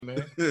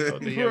man. Bro,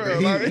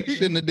 he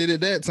shouldn't have did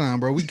it that time,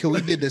 bro. We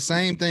did the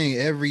same thing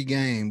every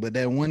game, but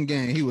that one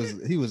game he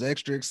was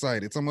extra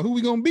excited. Talking about who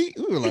we gonna beat.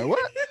 We were like,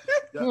 what?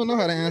 We don't know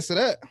how to answer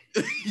that.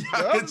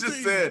 Y'all could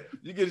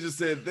just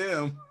said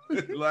them.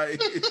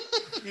 Like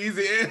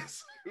easy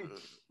answer.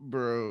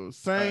 Bro,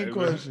 same Right,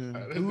 question.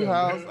 man. Who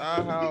house,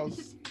 our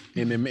house.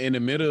 In the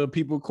middle of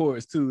people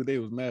courts too. They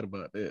was mad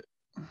about that.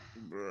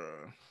 Bro,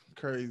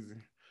 crazy.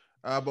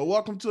 But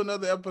welcome to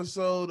another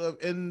episode of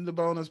In the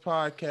Bonus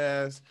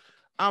Podcast.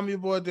 I'm your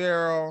boy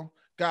Daryl.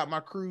 Got my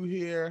crew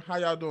here. How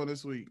y'all doing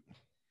this week?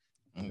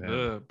 Yeah.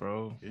 Good,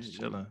 bro. Just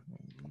chilling.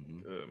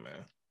 Good,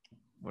 man.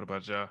 What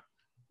about y'all?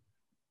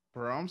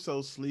 Bro, I'm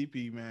so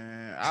sleepy,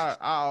 man. I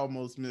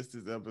almost missed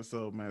this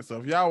episode, man. So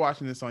if y'all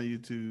watching this on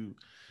YouTube,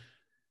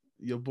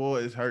 your boy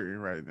is hurting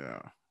right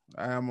now.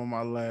 I am on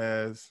my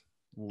last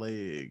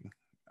leg.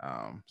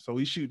 So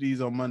we shoot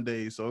these on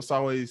Mondays. So it's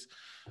always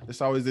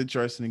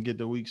interesting to get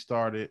the week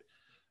started.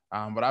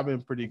 But I've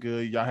been pretty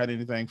good. Y'all had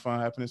anything fun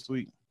happen this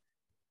week?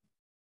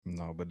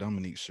 No, but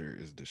Dominique's shirt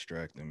is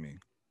distracting me.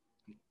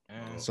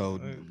 Man, So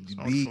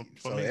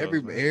for me,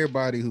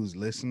 everybody who's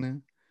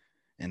listening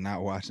and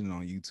not watching it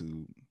on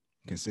YouTube,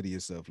 consider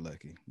yourself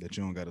lucky that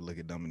you don't got to look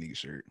at Dominique's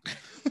shirt.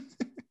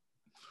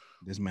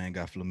 This man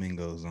got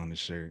flamingos on his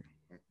shirt.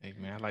 Hey,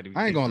 man, I like to be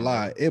I ain't gonna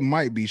lie, different, it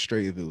might be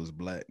straight if it was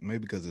black. Maybe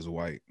because it's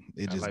white.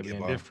 It I just like give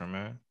being off different,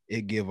 man.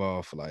 it give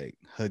off like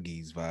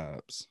Huggies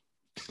vibes.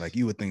 Like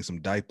you would think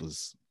some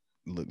diapers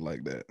look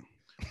like that.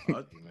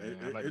 Man,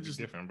 I like to be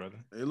different, brother.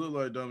 It looked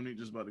like Dominique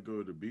just about to go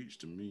to the beach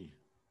to me.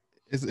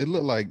 It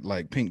looked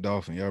like Pink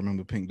Dolphin. Y'all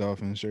remember Pink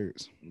Dolphin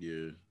shirts?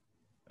 Yeah.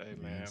 Hey,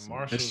 man, so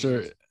Marshall's.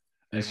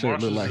 That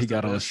shirt looked like he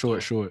got on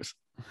short shorts.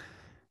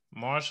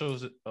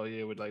 Marshall's. Oh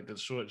yeah, with like the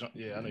short jump.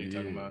 Yeah, I know you're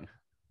talking about.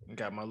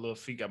 Got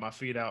my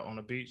feet out on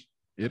the beach.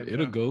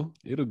 It'll go.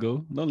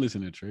 Don't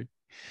listen to Trey.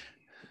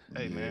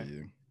 Hey, Yeah,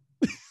 man.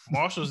 yeah.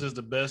 Marshall's is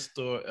the best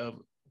store ever.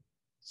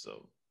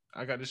 So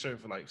I got this shirt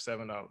for like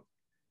 $7.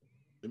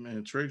 Hey,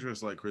 man, Trey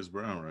dressed like Chris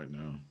Brown right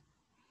now.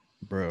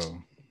 Bro,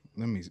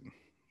 let me.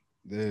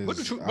 What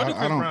does Chris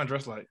Brown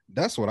dress like?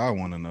 That's what I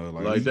want to know.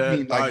 Like you that?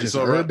 mean like Alright, just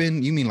so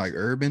urban? You mean like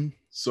urban?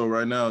 So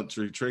right now,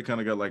 Trey kind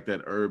of got like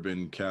that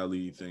urban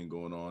Cali thing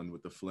going on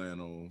with the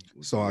flannel.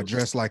 So I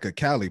dress like a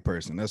Cali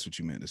person. That's what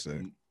you meant to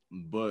say.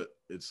 But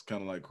it's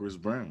kind of like Chris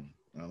Brown.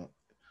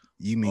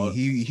 You mean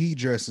he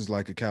dresses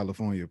like a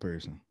California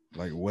person,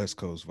 like West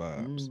Coast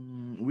vibes.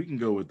 We can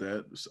go with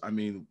that. I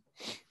mean,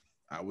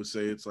 I would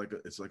say it's like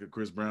a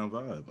Chris Brown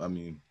vibe. I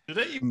mean, Do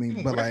they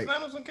even but wear like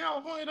flannels in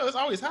California though? It's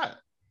always hot.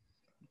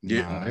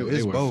 yeah, nah, they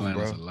it's wear both,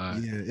 flannels bro. a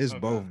lot. Yeah, it's Okay.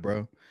 both,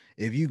 bro.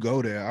 If you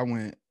go there, I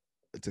went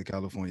to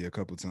California a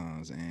couple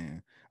times,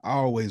 and I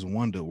always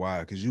wonder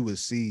why, because you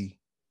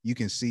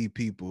can see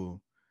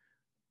people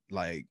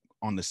like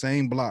on the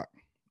same block.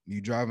 You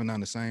driving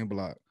down the same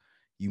block,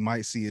 you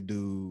might see a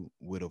dude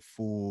with a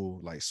full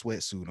like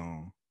sweatsuit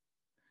on,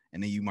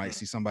 and then you might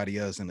see somebody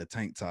else in a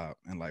tank top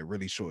and like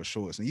really short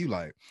shorts, and you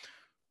like,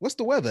 what's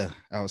the weather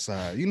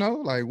outside? You know,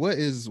 like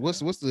what's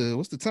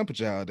the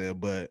temperature out there?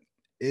 But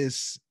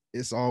it's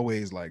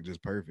always like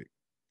just perfect.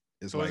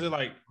 It's So is it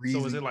like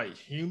breezy.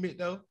 humid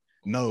though?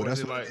 No, or that's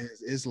is it what like- it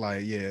is. It's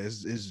like, yeah,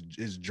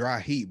 it's dry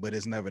heat, but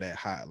it's never that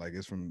hot. Like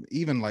it's from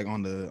even like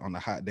on the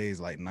hot days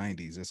like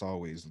 90s, it's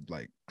always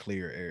like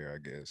clear air, I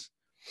guess.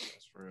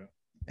 That's for real.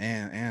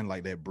 And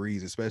like that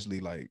breeze, especially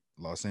like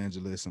Los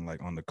Angeles and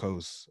like on the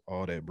coast,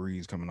 all that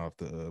breeze coming off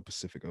the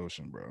Pacific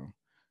Ocean, bro.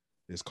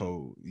 It's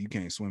cold. You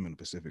can't swim in the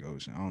Pacific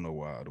Ocean. I don't know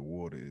why. The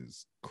water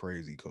is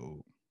crazy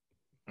cold.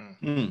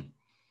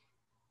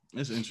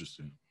 It's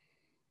interesting.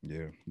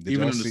 Yeah.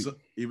 Even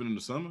in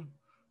the summer.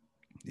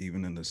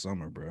 Even in the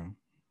summer, bro.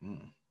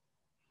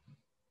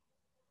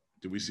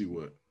 Did we see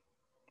what?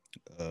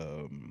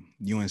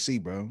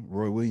 UNC, bro.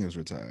 Roy Williams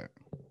retired.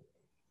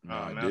 No, Oh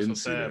I man, that's so didn't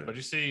see sad. that. But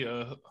you see,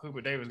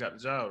 Hooper Davis got the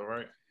job,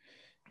 right?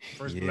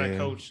 First Yeah. black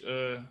coach.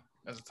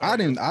 As a I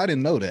Tiger.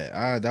 didn't know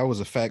that. That was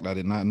a fact. I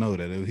did not know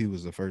that he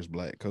was the first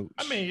black coach.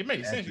 I mean, it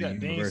makes sense. You at got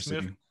the Dean university.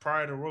 Smith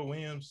prior to Roy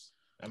Williams.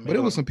 I mean, But it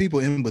was some people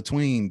in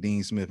between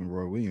Dean Smith and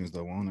Roy Williams,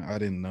 though. On it, I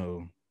didn't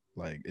know.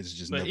 Like it's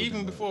just. But never even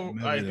been before, never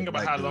like, been think a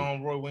about black how dude.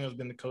 long Roy Williams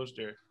been the coach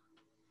there.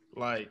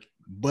 Like,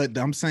 But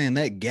I'm saying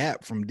that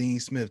gap from Dean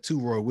Smith to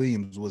Roy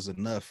Williams was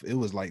enough. It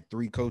was like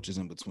 3 coaches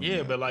in between. yeah,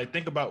 them. but like,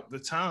 think about the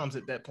times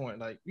at that point.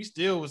 Like, we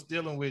still was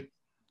dealing with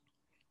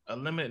a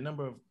limited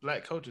number of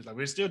black coaches. Like,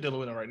 we're still dealing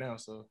with it right now.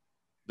 So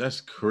That's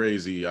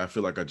crazy. I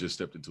feel like I just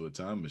stepped into a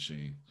time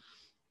machine.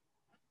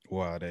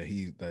 Wow, that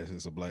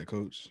he's a black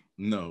coach.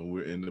 No,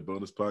 we're in the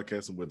bonus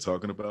podcast and we're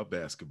talking about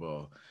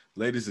basketball.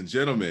 Ladies and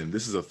gentlemen,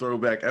 this is a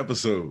throwback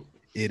episode.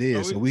 It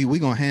is. So we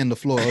gonna hand the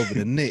floor over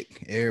to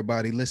Nick.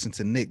 Everybody listen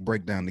to Nick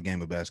break down the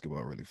game of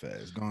basketball really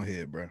fast. Go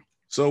ahead, bro.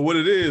 So what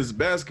it is,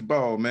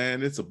 basketball,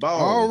 man. It's a ball.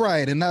 All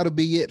right, and that'll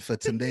be it for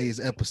today's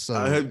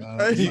episode.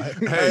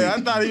 I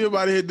thought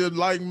everybody had to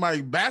like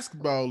Mike.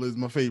 Basketball is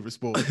my favorite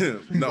sport.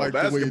 No, Like the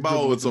way it basketball,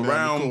 dribbles it's a down the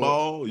round court.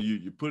 ball.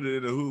 You put it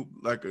in a hoop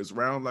like it's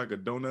round like a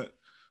donut,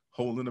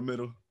 hole in the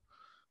middle.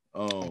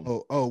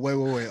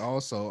 Wait.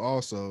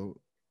 Also,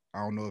 I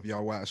don't know if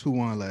y'all watched who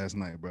won last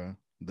night, bro.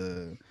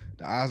 The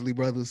Osley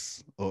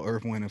brothers or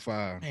Earth, Wind and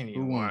Fire. I ain't Who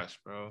even won? watch,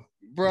 bro.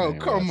 Bro, I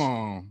ain't come watched.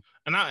 on.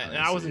 And I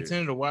I was see it.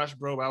 intending to watch,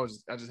 bro, but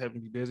I just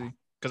happened to be busy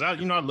because I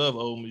love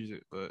old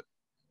music, but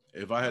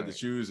If I had to Right.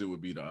 choose, it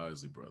would be the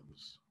Isley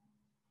brothers.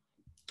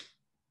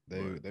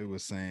 They were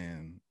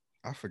saying,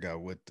 I forgot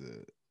what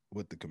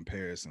the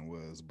comparison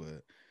was,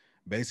 but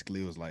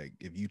basically it was like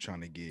if you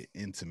trying to get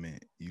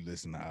intimate, you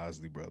listen to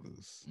Osley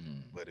brothers.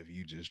 Mm. But if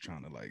you just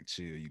trying to like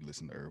chill, you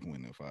listen to Earth,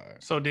 Wind and Fire.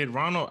 so did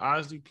Ronald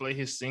Osley play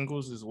his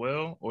singles as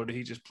well, or did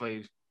he just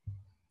play?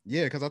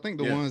 Yeah, because I think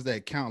the Yeah. ones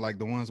that count, like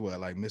the ones where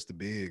like Mr.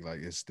 Big, like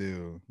it's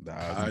still the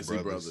Osley, Isley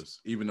brothers.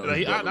 brothers. Even though Like,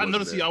 his brother I wasn't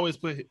noticed he there. always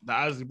put the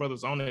Osley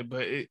brothers on it,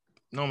 but it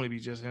normally be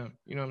just him.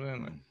 You know what I'm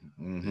saying?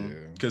 Like, Mhm.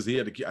 Yeah. Because he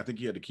had to. I think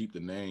he had to keep the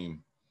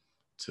name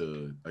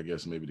to, I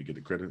guess, maybe to get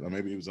the credit, or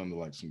maybe he was under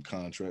like some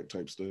contract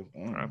type stuff. I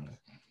don't know. Probably.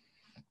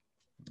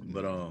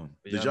 But yeah,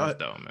 did y'all that's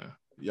dope, man.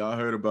 y'all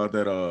heard about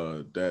that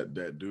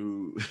that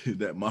dude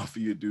that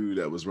mafia dude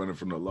that was running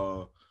from the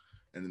law,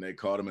 and then they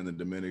caught him in the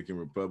Dominican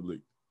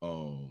Republic.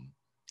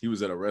 He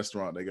was at a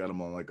restaurant. They got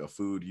him on like a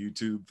food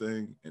YouTube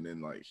thing, and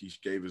then like he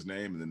gave his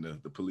name, and then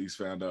the police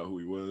found out who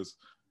he was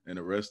and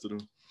arrested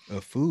him. A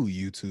food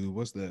YouTube.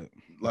 What's that?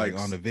 Like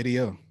on the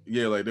video.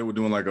 Yeah, like they were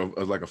doing like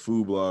a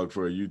food blog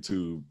for a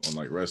YouTube on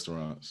like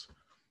restaurants.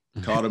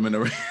 Caught him in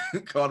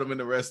the caught him in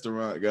the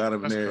restaurant, got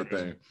him That's and crazy.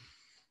 everything.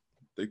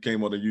 They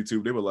came on the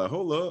YouTube. They were like,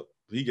 "Hold up!"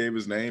 He gave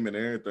his name and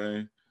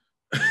everything.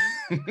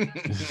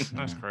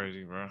 That's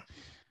crazy, bro.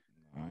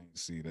 I didn't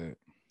see that.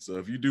 So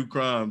if you do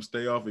crime,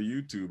 stay off of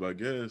YouTube, I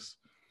guess.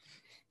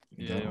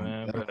 Yeah, That don't-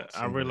 man. that But don't I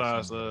seem like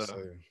realized, something to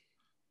say.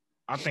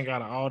 I think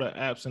out of all the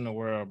apps in the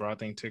world, bro, I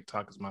think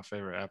TikTok is my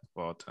favorite app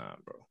of all time,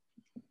 bro.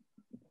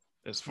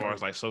 As far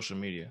as like social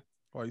media.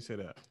 Why you say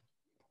that?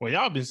 Well,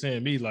 y'all been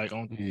seeing me like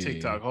on Yeah.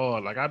 TikTok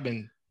hard. Like I've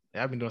been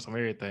doing some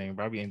everything,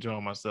 bro. I be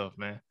enjoying myself,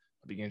 man.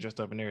 I be getting dressed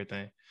up and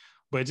everything.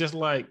 But just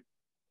like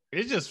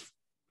it's just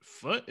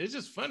fun. It's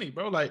just funny,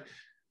 bro. Like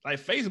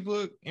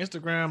Facebook,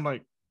 Instagram,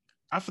 like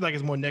I feel like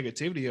it's more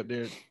negativity up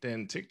there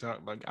than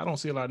TikTok. Like I don't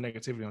see a lot of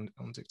negativity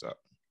on TikTok.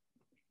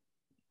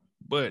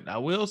 But I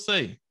will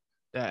say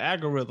that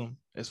algorithm,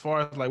 as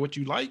far as like what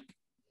you like,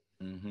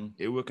 Mm-hmm.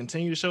 it will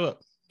continue to show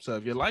up. So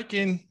if you're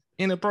liking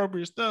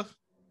inappropriate stuff,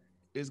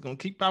 it's gonna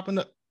keep popping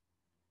up.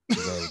 Is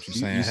that what you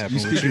saying You happened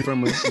with speaking you?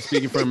 from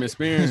speaking from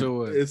experience or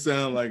what? It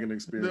sounds like an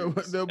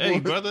experience. That boy, Hey,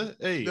 brother.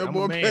 Hey, that I'm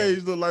boy a man.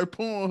 page look like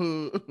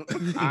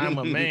Pornhub. I'm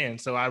a man,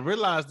 so I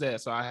realized that.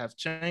 So I have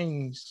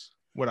changed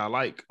what I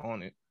like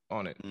on it. You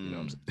know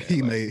what I'm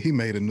saying? He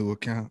made a new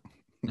account.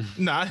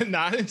 I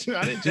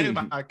didn't change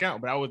my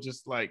account, but I was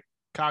just like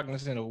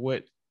cognizant of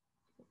what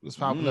was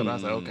popping up. I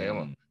was like, okay, I'm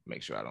gonna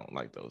make sure I don't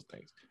like those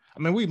things. I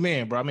mean, we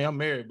men, bro. I mean, I'm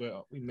married,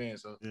 but we men,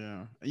 so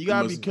Yeah, and you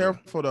gotta be must-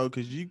 careful though,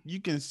 because you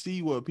can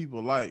see what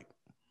people like.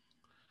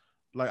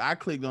 Like I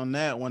clicked on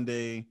that one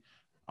day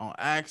on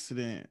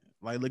accident,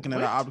 like looking at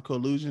What? an optical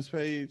illusions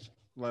page.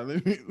 Like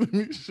let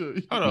me show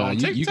you. hold Nah, on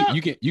you TikTok.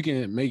 you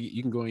can make it.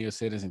 You can go in your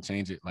settings and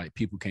change it. Like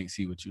people can't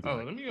see what you Oh,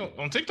 like. let me go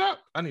on TikTok.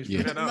 I need to Yeah.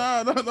 figure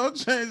that out. Nah, don't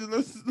change it. Let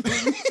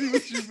me see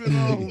what you've been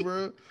on,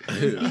 bro.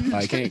 Yeah.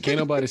 Like can't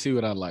nobody see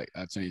what I like.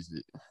 I changed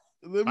it.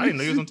 Let I me didn't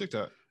know you was on see.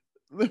 TikTok,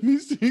 Let me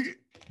see.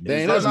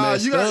 Dang, So, that's nah,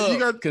 messed you got- up. you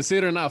got-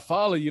 Considering I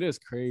follow you, that's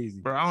crazy.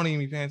 bro. I don't even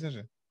be paying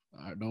attention.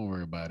 All right, don't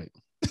worry about it.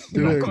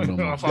 Did Not it- cool no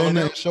more. Follow Didn't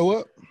me. that show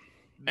up?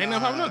 Ain't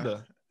nothing popping up Nah.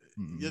 though.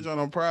 You're trying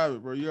on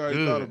private, bro. You already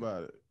Good. thought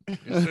about it.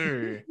 Yes,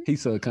 sir. He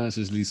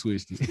subconsciously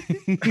switched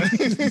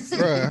it.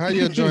 Bro, how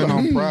you join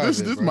on private?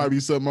 This bro? might be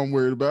something I'm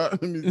worried about.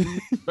 Let me see.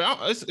 But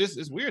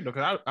it's weird though,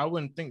 because I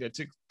wouldn't think that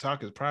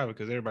TikTok is private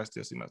because everybody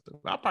still see my stuff.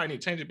 I probably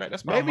need to change it back.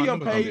 That's probably Maybe your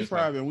my number page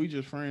private and we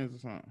just friends or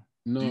something.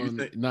 Do No, you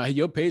think- nah,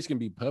 your page can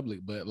be public,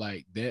 but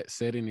like that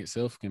setting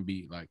itself can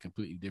be like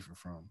completely different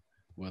from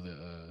whether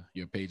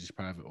your page is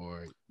private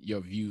or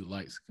your view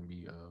likes can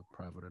be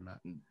private or not.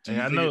 Do Hey, you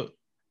I think know. it-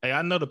 Hey,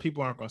 I know the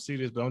people aren't gonna see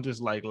this, but I'm just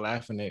like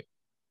laughing at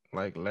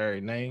like Larry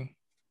name.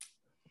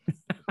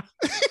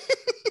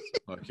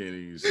 I can't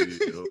even see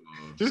it. Hold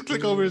on. Just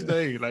click over his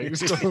name, like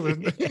just click over his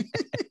name.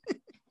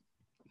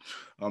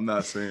 I'm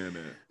not saying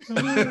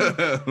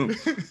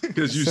that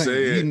because you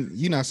said.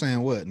 You're not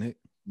saying what, Nick?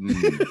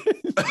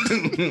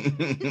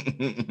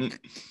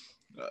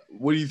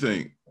 What do you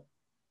think?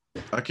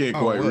 I can't Oh,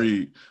 quite what?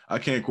 read. I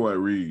can't quite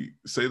read.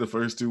 Say the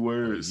first two Oh,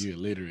 words. you're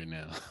illiterate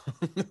now.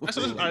 All right,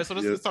 so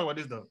let's, Yeah. let's talk about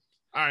this though.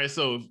 All right,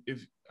 so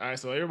if all right,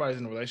 so everybody's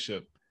in a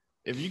relationship.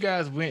 If you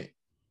guys went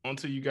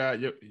onto you got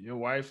your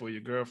wife or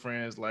your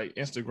girlfriend's like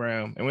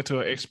Instagram and went to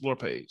an explore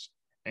page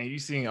and you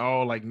seen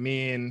all like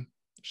men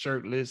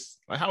shirtless,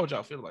 like how would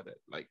y'all feel about that?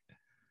 Like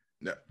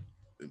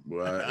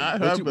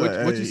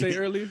Well, What you say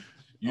earlier?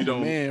 you I'm a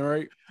don't. man,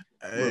 right?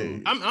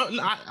 Hey, I I'd know be how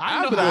like,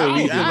 I we feel about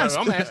it. asked.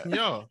 I'm asking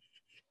y'all.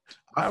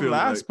 I I, feel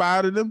I like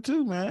spotted them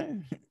too,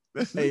 man.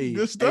 That's Hey,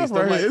 good stuff stuff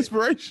right like- here.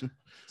 Inspiration.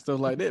 Stuff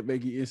like that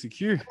make you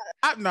insecure.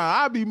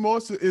 I'd be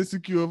more so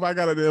insecure if I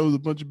got out there was a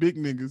bunch of big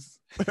niggas.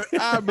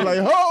 I'd be like,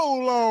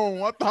 hold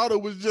on, I thought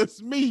it was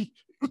just me.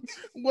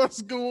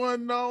 What's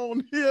going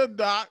on here,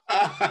 Doc?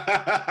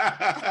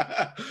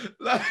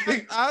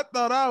 Like, I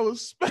thought I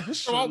was So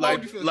special. why like-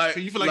 would you feel like- so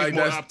you feel like, like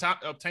it's more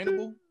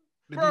obtainable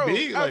to Bro, be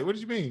big? I- Like, what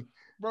did you mean?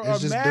 Bro,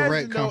 It's just imagine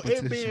direct though it being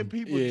competition.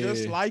 people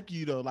just Yeah. like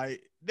you though.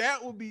 Like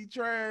that would be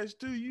trash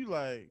too. You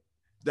like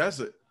that's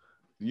it.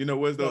 You know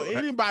what's so the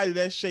anybody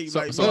that's shaped So-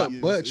 like so- me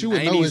but is- you I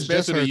would ain't know even it's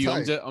just special her to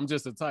you. type. I'm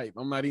just a type.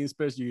 I'm not even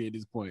special to you at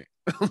this point.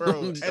 bro.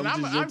 I'm just And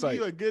I'm your give you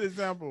type. a good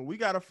example. We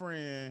got a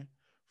friend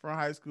from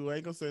high school. I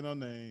ain't gonna say no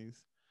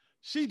names.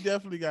 She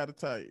definitely got a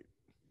type.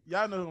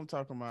 Y'all know who I'm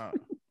talking about.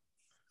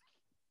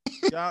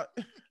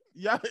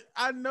 y'all,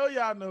 I know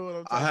y'all know what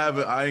I'm talking I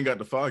haven't. about. I ain't got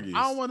the foggiest.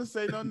 I don't want to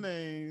say no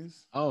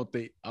names.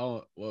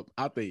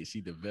 I think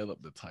she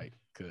developed the type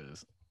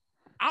because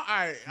All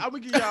right, I'm gonna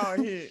give y'all a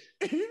hint.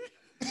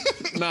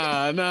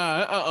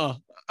 nah.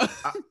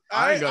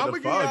 I ain't got I'ma the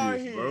give y'all a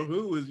foggiest, hint. bro.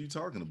 Who is you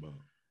talking about?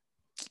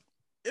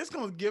 It's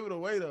gonna give it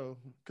away though,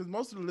 because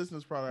most of the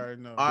listeners probably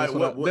already know. All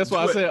right, That's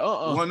why I do it- said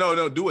Well,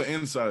 no, do an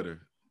insider.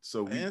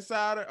 So An we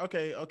insider.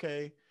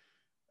 Okay.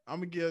 I'm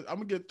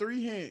gonna give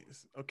 3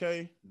 hints.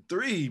 Okay,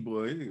 3,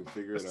 boy. You can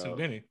figure That's it too out.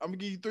 many. I'm gonna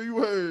give you 3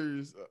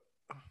 words.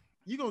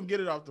 You gonna get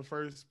it off the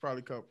first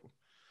probably couple.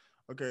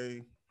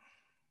 Okay.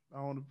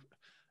 All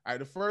right.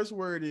 The first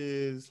word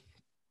is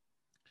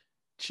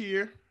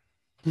cheer.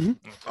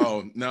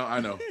 Oh no, I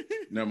know.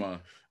 Never mind.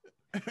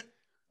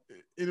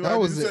 Anybody That do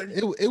was the it.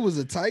 second? It was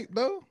a type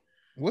though.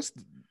 What's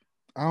the,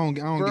 I don't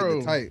get Bro.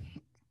 the type.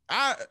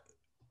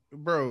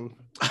 Bro.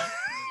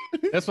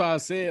 that's why I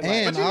said. Like,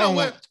 And But you I know don't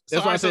what? want-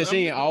 that's why I said she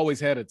ain't I'm- always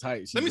had a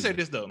type. Let me say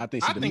this though. I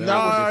think she developed a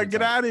Nah, different get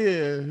type. out of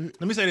here.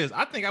 Let me say this.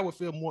 I think I would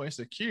feel more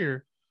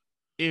insecure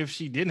if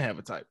she didn't have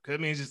a type. Because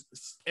I mean, it's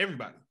just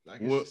everybody.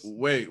 Like, it's just-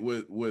 Wait,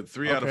 would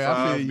 3 out of Okay, I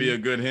feel 5 be you. a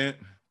good hint?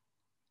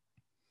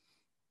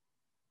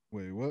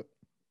 Wait, what?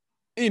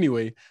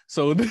 Anyway,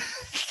 so but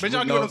y'all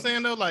get No. what I'm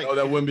saying though? Like, Oh,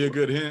 that wouldn't be a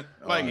good hint.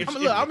 Like, All right. if-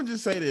 I'm gonna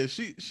just say this.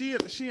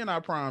 She in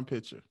our prime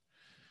picture.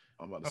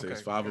 I'm about to say Okay,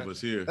 it's 5 of gotcha.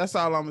 us here. That's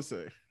all I'm gonna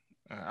say.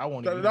 I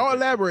want Don't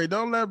elaborate.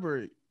 Don't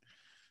elaborate.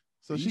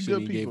 So you she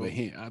shouldn't good even people. gave a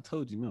hint. I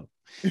told you no.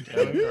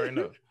 Yeah, we already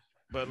know.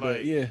 But But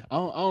like, yeah, I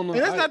don't know.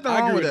 And there's nothing I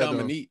wrong agree with with that, though.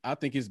 Dominique. I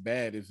think it's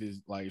bad if it's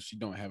like if she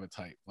don't have a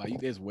type. Like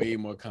there's way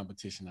more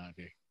competition out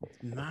there.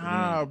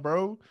 Nah,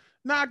 bro.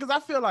 Nah, because I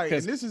feel like and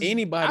Because this is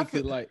anybody I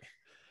feel- could like.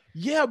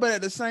 Yeah, but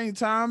at the same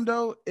time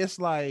though, it's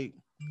like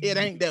it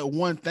ain't that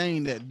one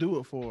thing that do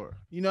it for her.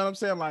 You know what I'm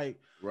saying? Like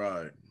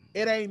Right.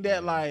 it ain't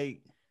that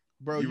like,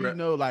 bro. You You right.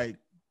 know, like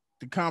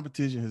the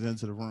competition has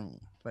entered the room.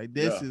 Like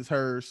this Yeah. is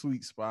her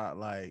sweet spot.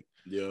 Like,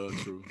 Yeah,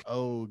 true.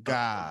 oh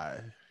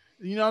God,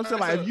 you know what I'm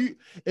saying? Alright, Like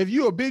if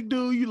you a big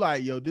dude, you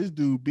like, yo, this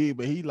dude big,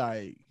 but he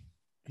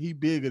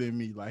bigger than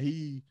me. Like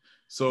he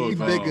So He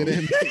bigger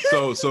than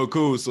me. so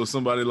cool. So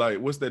somebody like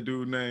what's that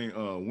dude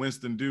name?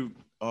 Winston Duke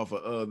off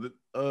of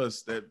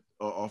us that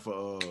off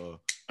of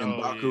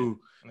M'Baku.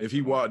 yeah. If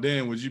he walked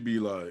in, would you be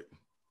like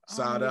I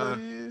side don't know what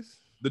eye? it is.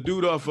 The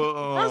dude off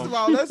of First of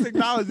all, let's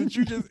acknowledge that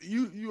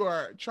you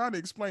are trying to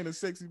explain a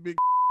sexy big.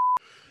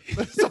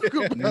 Let's talk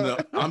about. no,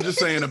 I'm just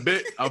saying a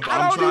bit. I'm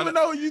I don't trying even to,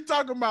 know what you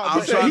talking about. I'm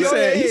but trying He to- go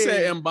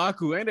said ahead.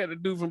 M'Baku. Ain't that the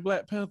dude from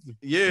Black Panther?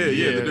 Yeah, the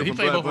he different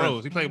played both Black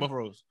roles. He played both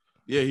roles.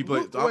 Yeah, he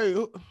played. Wait,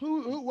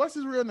 who? What's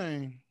his real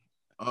name?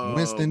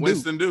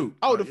 Winston Duke.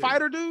 Oh, the Yeah.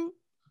 fighter dude.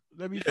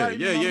 That be Yeah, fighting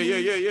yeah, in my yeah, yeah,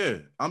 movies? yeah, yeah.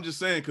 I'm just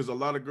saying because a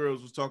lot of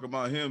girls was talking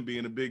about him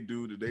being a big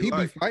dude that they He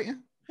like. be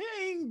fighting. He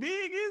ain't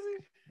big, is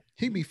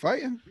he? He be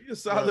fighting. He a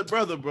solid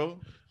brother, bro.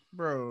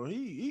 Bro,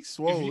 he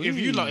swole. If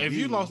He you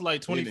ain't lost big.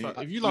 like 25,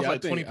 if you lost Yeah, I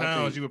like 20 think- I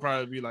pounds, think- you would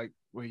probably be like,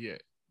 where you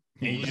at?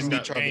 And you Dominique just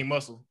got tried to- gain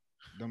muscle.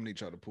 Dominique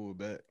tried to pull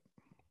back.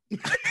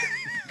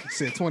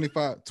 Said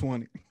 25,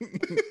 20.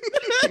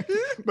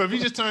 But if you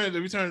just turn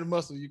the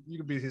muscle, you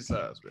could be his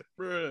size, man.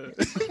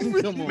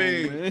 Bruh. Come on,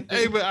 Man. man.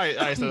 Hey, but all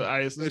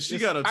right, so She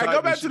got a All type. right,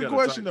 go back she to the got a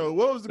question type. though.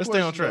 What was the Let's stay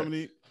on question, track.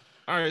 Dominique?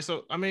 all right.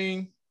 So I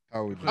mean,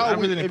 How would you? Oh, I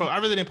wait,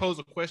 really didn't pose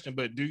a question,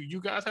 but do you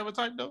guys have a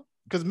type though?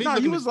 Because me, No,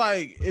 looking you at- was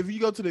like, if you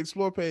go to the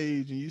explore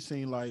page and you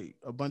seen like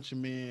a bunch of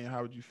men,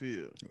 how would you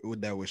feel?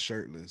 That was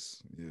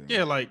shirtless. Yeah.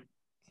 yeah, like,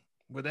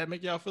 would that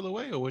make y'all feel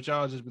away, or would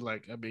y'all just be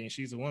like, I mean,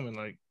 she's a woman,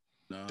 like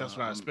Nah, that's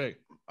what I expect.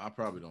 I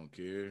probably don't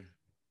care.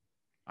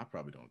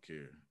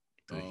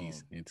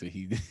 Until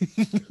he.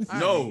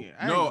 No,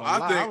 I ain't no. gonna I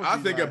lie, would I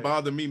be think it like-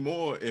 bothered me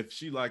more if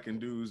she liking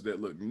dudes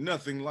that look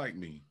nothing like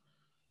me.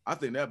 I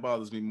think that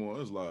bothers me more.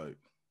 It's like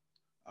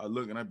I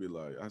look and I be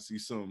like, I see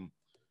some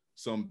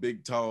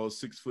big tall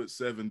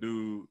 6'7"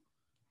 dude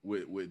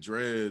with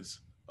dreads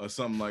or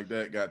something like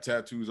that, got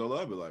tattoos all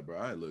over. I be like, bro,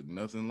 I look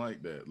nothing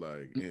like that.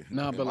 Like,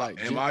 Nah, but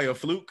like, am I a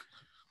fluke?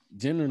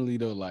 Generally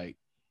though, like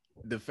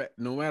the fact,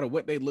 no matter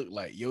what they look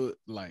like,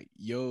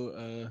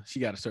 she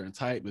got a certain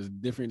type. There's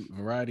different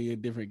variety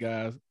of different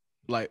guys.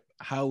 Like,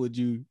 how would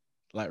you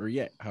like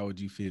react? How would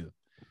you feel?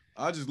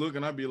 I just look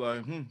and I be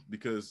like,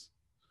 because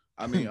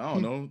I mean, I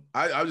don't know.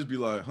 I just be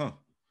like,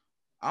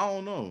 I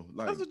don't know.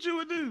 Like, That's what you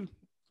would do.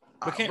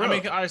 But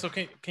bruh. all right. So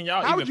can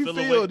y'all How even would you feel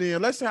feel away?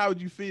 then? Let's say how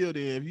would you feel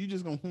then if you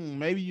just go,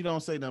 maybe you don't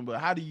say nothing, but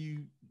how do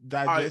you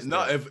digest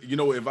no,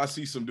 that. if I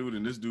see some dude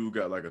and this dude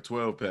got like a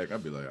 12 pack,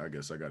 I'd be like, I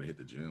guess I gotta hit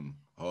the gym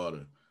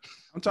harder.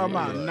 I'm talking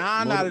Yeah, about like,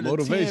 9 out of the 10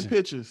 motivation.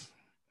 pictures.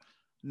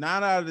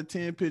 9 out of the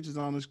 10 pictures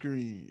on the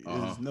screen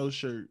Uh-huh. is no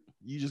shirt.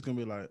 You just gonna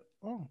be like,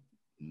 oh.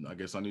 I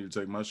guess I need to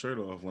take my shirt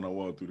off when I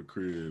walk through the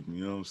crib.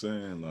 You know what I'm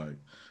saying? Like,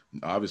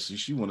 obviously,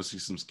 she want to see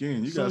some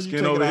skin. You Soon got as you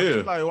skin take it over off, here.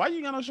 she like, why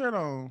you got no shirt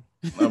on?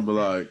 I'd be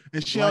like,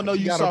 And she Like, don't know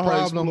you got saw a her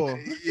problem.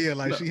 explore. Yeah,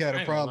 like No, she had I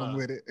a ain't gonna problem lie.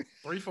 with it.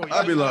 3-4 years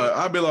I'd be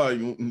ago, like,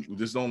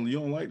 you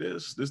don't like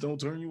this? This don't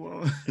turn you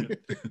on?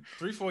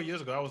 3-4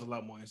 years ago, I was a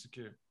lot more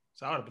insecure.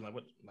 So I would have been like,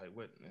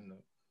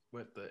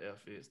 what the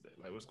F is that?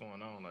 Like, what's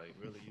going on? Like,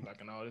 really, you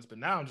liking all this? But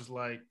now I'm just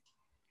like,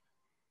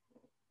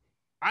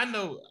 I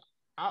know.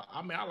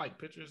 I mean, I like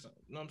pictures.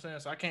 You know what I'm saying?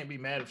 So I can't be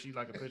mad if she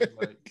like a picture.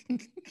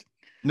 Like,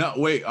 No,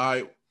 wait.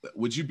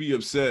 Would you be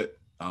upset?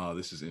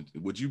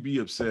 Would you be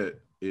upset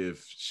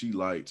if she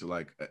liked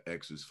like an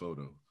ex's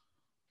photo?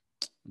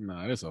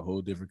 Nah, that's a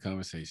whole different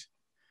conversation.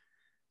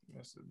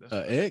 that's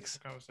Ex?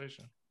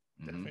 conversation.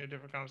 Mhm. Definitely a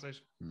different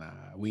conversation. Nah,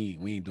 we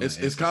ain't doing It's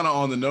exes. kind of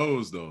on the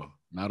nose though.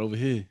 Not over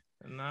here.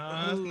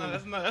 Nah,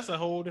 that's not. That's a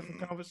whole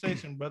different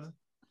conversation, brother.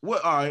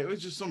 What? All right,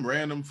 it's just some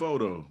random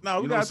photo. No,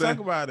 we You know what gotta I'm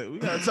talk about it. We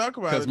gotta talk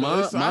about Because it.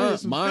 though. I hear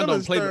some mine don't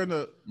feelings play. stirring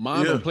up. Mine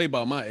Yeah. don't play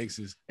by my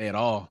exes at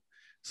all.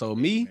 So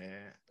me,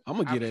 Man, I'm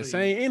gonna I get that plead-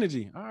 same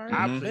energy. All right.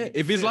 I Mhm. plead If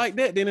it's fifth. like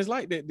that, then it's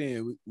like that.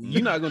 Then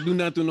you're not gonna do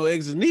nothing through no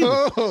exes neither.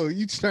 Oh,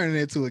 you turning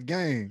it into a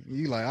game.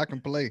 You like, I can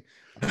play.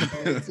 I can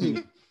play it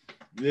too.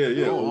 Yeah, I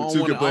don't we two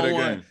wanna- can play I that don't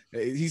game.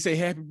 wanna- He say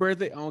happy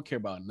birthday. I don't care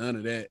about none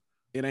of that.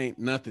 It ain't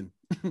nothing.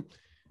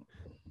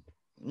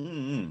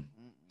 Mm-hmm.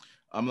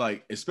 I'm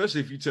like,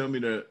 especially if you tell me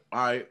that,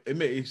 all right, it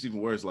makes it even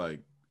worse. Like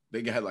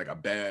they had like a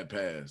bad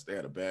past, they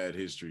had a bad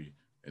history,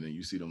 and then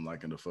you see them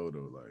liking the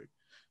photo. Like,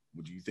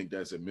 would you think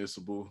that's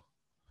admissible?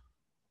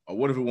 Or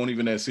what if it wasn't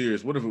even that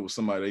serious? What if it was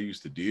somebody they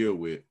used to deal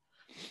with?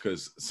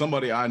 Because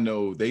somebody I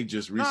know, they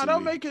just recently. No,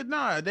 don't make it.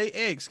 Nah, they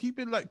ex. Keep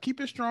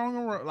it strong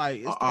and like.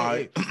 It's All their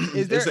right. ex.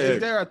 Is It's there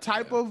their a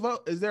type of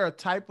is there a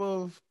type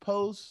of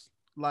post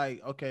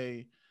like,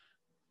 okay,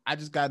 I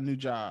just got a new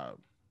job,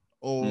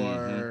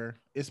 or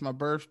it's my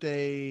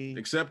birthday,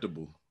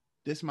 acceptable?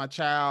 this my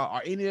child,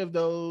 or any of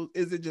those?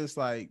 Is it just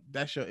like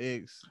that's your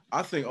ex?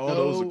 I think all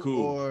those are No,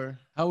 cool. Or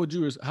How would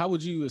you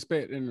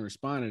expect them to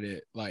respond to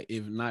that? Like,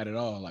 if not at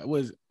all, like,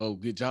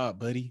 good job,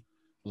 buddy.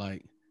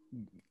 Like,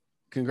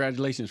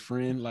 congratulations,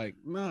 friend. Like,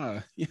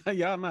 nah,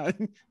 y'all not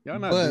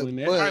But- doing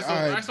that. but- All right, so, all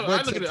right, all right, so but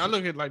I look at it. to- I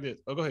look at it like this.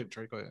 Oh, go ahead,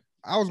 Trey. Go ahead.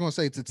 I was gonna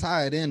say, to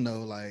tie it in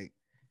though, like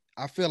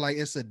I feel like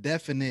it's a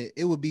definite.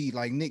 It would be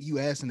like Nick, you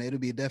asking that. It'll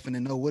be a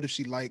definite no. What if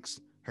she likes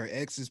her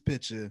ex's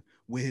picture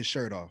with his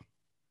shirt off?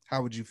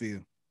 How would you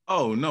feel?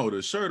 Oh no,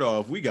 the shirt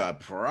off, we got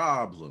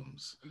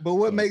problems. But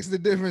what Oh. makes the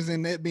difference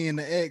in that being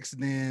the ex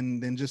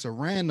than just a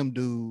random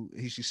dude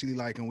she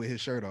liking with his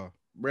shirt off?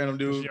 Random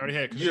dude. She already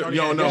had. 'cause she You already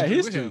don't had know.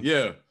 history with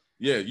him.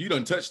 Yeah, you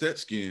done touched that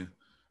skin.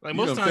 Like You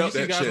most done times you felt see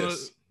that guys.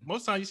 chest.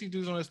 Most times you see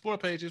dudes on the explore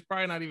page. It's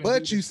probably not even. But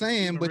dudes you that's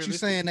saying, even but you realistic.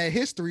 saying that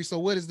history. So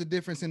what is the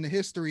difference in the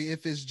history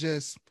if it's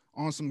just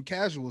on some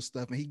casual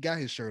stuff and he got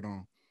his shirt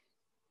on?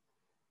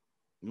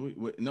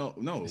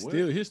 No. It's what?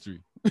 still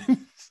history.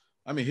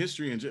 I mean,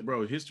 history in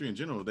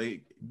general, they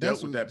That's dealt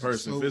with what- that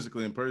person so-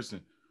 physically in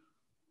person.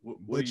 What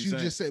But are you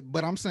saying? just said,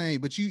 but I'm saying,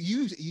 but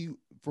you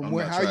from I'm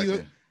where not how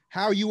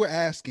tracking. you were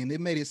asking,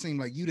 it made it seem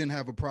like you didn't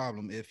have a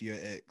problem if your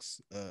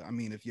ex,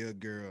 if your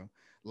girl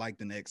liked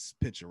an ex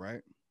picture,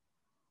 right?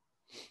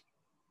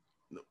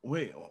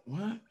 Wait,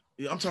 what?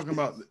 Yeah, I'm talking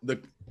about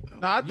the.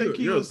 no, I think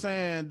he you're- was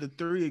saying the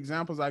 3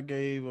 examples I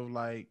gave of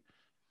like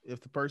if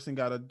the person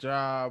got a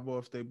job or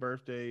if their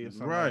birthday or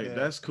something. Right, like that,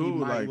 that's he cool,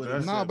 might like, would've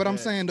that's- No, said but I'm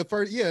that. saying the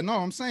first, yeah, no,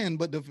 I'm saying,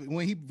 but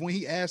when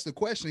he asked the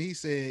question, he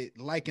said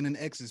liking an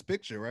ex's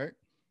picture, right?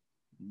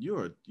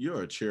 You're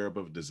a cherub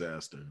of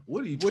disaster.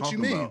 What are you What you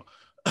talking mean? about?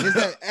 Is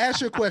that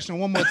ask your question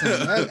one more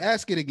time?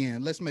 Ask it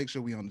again. Let's make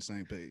sure we on the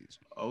same page.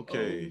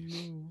 Okay.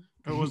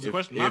 What was the If-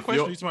 question? My if question.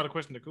 you're- You talking about the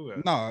question that cool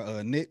had?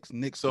 No, Nick's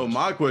So question.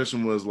 my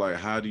question was like,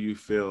 how do you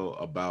feel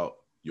about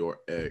your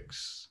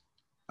ex?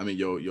 I mean,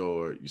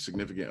 your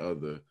significant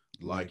other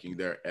liking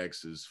their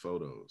ex's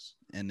photos?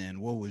 And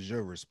then what was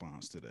your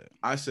response to that?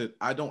 I said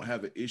I don't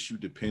have an issue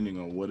depending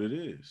on what it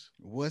is,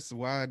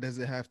 Why does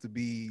it have to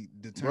be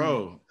determined?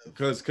 bro.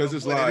 Because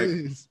it's What it like,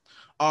 is?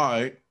 all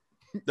right,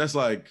 that's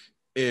like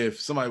if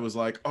somebody was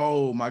like,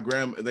 oh,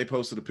 they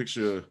posted a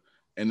picture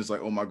and it's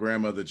like, oh, my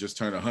grandmother just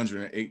turned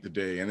 108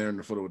 today, and they're in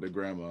the photo with their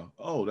grandma.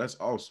 Oh, that's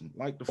awesome.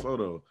 Like the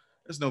photo.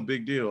 That's no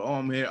big deal. Oh,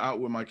 I'm here out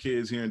with my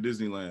kids here in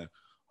Disneyland.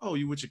 Oh,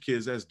 you with your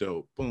kids? That's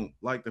dope. Boom,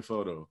 like the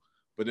photo.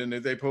 But then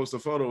if they post a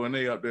photo and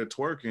they up there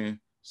twerking,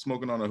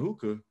 smoking on a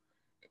hookah,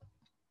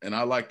 and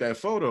I like that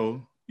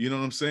photo, you know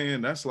what I'm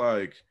saying? That's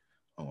like,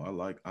 oh,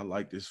 I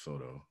like this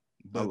photo.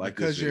 But like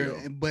because this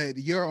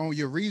video.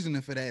 your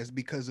reasoning for that is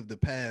because of the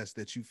past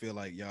that you feel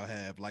like y'all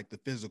have, like the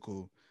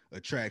physical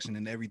attraction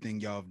and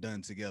everything y'all have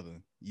done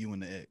together, you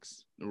and the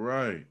ex.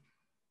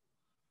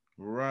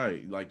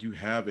 Right. Like you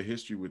have a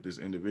history with this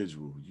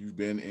individual. You've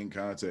been in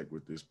contact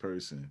with this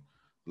person.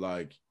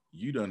 Like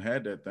you done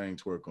had that thing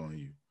twerk on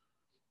you.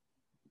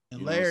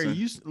 And You know what I'm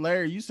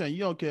Larry, you saying you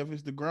don't care if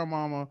it's the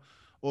grandmama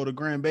or the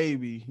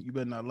grandbaby, you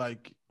better not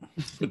like it.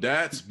 But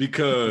that's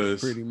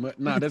because Pretty much.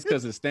 Nah, that's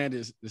because the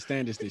standards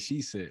that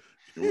she set.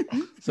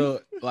 So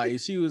like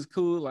if she was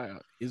cool, like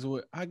is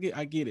what I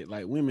get it.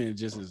 Like women are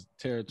just as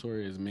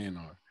territorial as men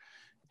are.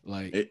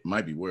 Like it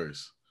might be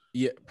worse.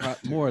 yeah,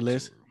 more or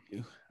less.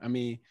 I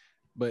mean,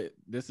 but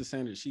that's the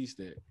standard she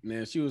set.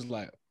 Now she was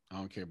like, I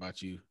don't care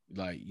about you,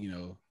 like, you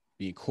know,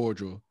 being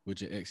cordial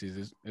with your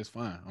exes. It's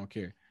fine. I don't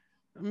care.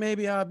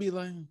 Maybe I'll be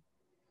like,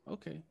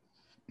 okay,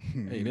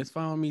 hey, that's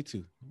fine with me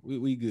too.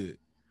 We good.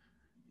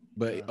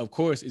 But Yeah. of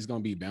course, it's gonna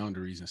be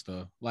boundaries and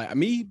stuff. Like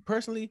me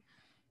personally,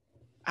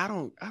 I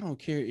don't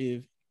care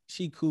if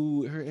she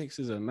cool with her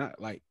exes or not.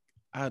 Like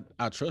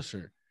I trust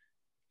her.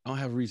 I don't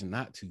have a reason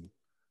not to.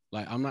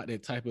 Like I'm not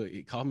that type of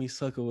call me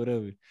sucker,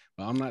 whatever.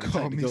 But I'm not the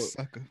Call type me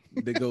sucker.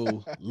 to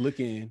go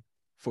looking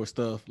for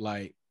stuff.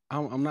 Like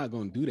I'm not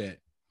gonna do that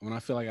when I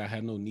feel like I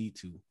have no need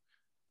to.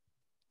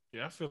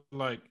 Yeah, I feel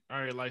like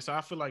all right, like so.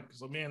 I feel like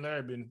so. Me and Larry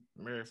have been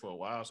married for a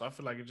while, so I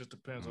feel like it just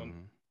depends on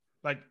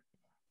like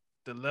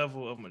the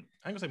level of I ain't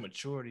gonna say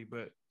maturity,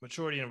 but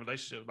maturity in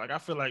relationships. Like I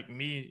feel like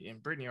me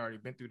and Brittany already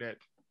been through that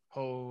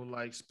whole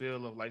like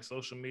spill of like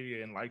social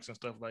media and likes and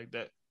stuff like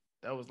that.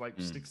 That was like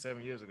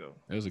 6-7 years ago.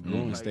 It was a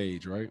growing Like,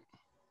 stage, right?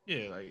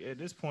 Yeah, like at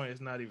this point, it's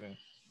not even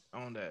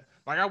on that.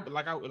 Like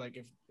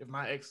if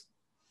my ex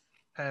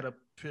had a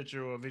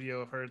picture or a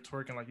video of her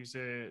twerking, like you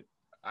said,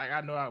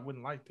 I know I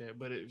wouldn't like that.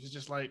 But if it's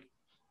just like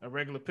a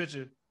regular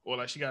picture or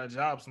like she got a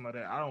job, something like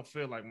that, I don't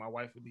feel like my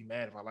wife would be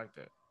mad if I like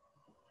that.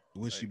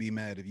 Would she be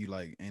mad if you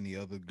like any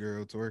other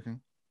girl twerking?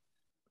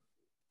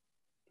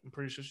 I'm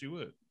pretty sure she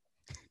would.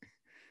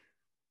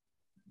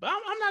 But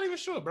I'm not even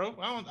sure, bro.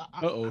 I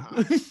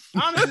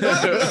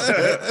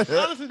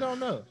honestly don't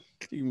know.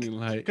 You mean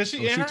like because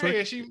she in her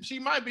head, she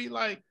might be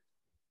like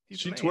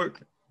she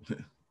twerk.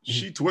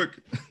 She twerk.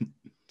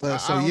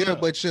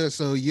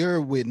 So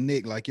you're with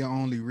Nick. Like your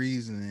only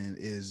reason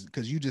is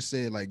because you just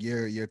said like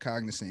you're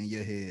cognizant in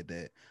your head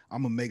that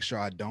I'm gonna make sure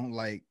I don't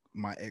like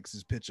my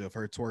ex's picture of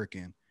her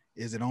twerking.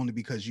 Is it only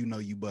because you know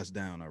you bust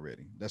down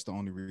already? That's the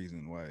only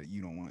reason why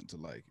you don't want to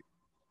like it.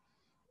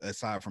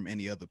 Aside from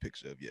any other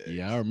picture of your ex.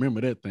 Yeah, I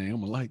remember that thing.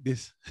 I'm gonna like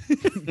this.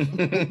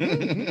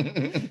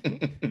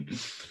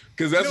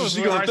 Because that's what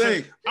she gonna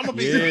think. I'm gonna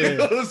be.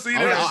 Yeah. See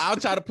that? I'll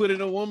try to put it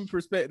in a woman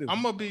perspective.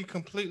 I'm gonna be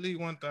completely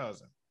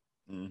 1,000.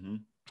 Mm-hmm.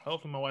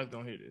 Hopefully, my wife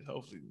don't hear this.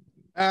 Hopefully,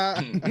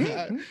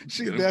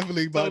 she's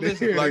definitely about to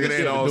hear like it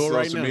ain't on social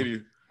right media.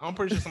 I'm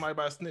pretty sure somebody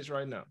about to snitch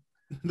right now.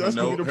 That's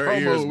No, gonna be the her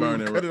ears promo.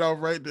 burning. We cut it off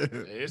right there.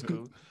 Yeah, it's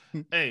cool.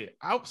 Hey,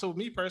 so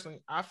me personally,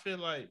 I feel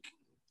like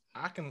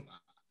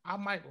I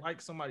might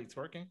like somebody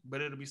twerking,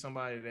 but it'll be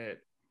somebody that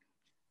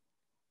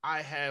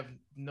I have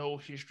no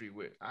history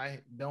with. I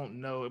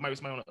don't know. It might be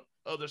somebody on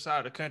the other side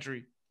of the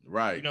country.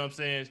 Right. You know what I'm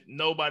saying?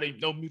 Nobody,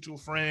 no mutual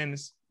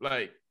friends.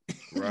 Like,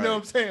 Right. you know what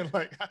I'm saying?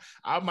 Like,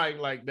 I might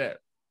like that.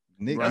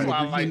 Nick,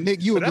 Right.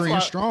 Nick, you But that's agreeing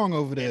why- strong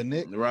over there,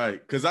 Nick.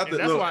 Right. Because I think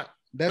That's why.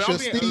 That's your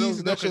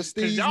Steve's. That's your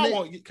Steve's.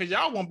 Because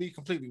y'all won't be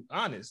completely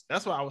honest.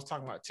 That's why I was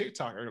talking about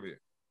TikTok earlier.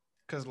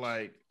 Because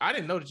like I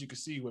didn't know that you could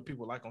see what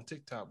people like on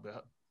TikTok,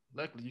 but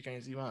luckily you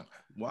can't see mine.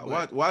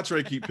 why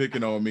Trey keep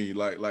picking on me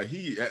like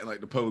he acting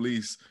like the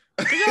police.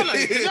 Y'all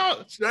like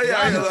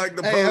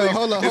the police. Hey,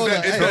 hold up.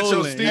 Is that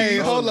your Steve? Hey,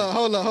 hold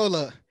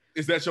up.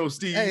 Is that your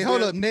Steve? Hey,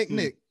 hold up, Nick. He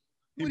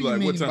What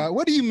be like,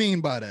 what do you mean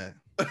by that?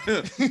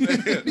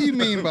 What do you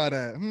mean by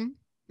that?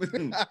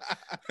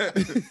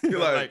 You're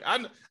like, I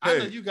know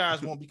you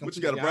guys won't be what,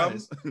 you completely got a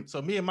problem? honest.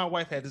 So me and my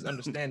wife had this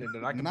understanding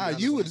that I can. Nah,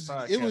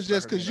 it was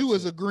just because you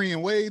was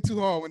agreeing way too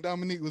hard when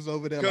Dominique was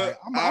over there. Like,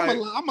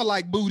 I'm a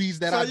like booties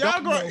that I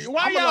don't know.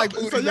 Why I'ma y'all like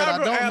booties so y'all that I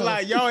gonna don't act know.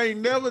 like y'all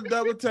ain't never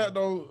double tapped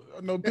no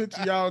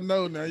picture y'all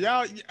know now?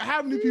 Y'all,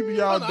 how many people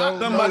y'all don't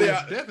somebody know?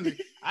 out-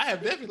 I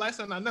have definitely like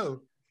something I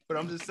know, but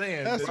I'm just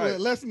saying. That's that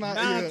what. Let's not.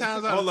 nine Yeah.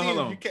 times out of 10, Hold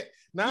on. you can't.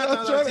 Y'all 9 times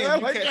out trying of to 10, act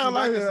you like catch y'all me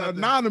like liking something.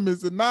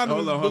 anonymous. Hold on.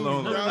 booty. Hold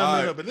on. Y'all-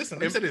 All right. But listen,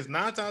 let me say this: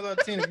 9 times out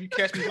of 10, if you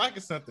catch me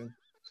liking something,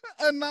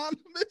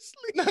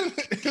 Anonymously.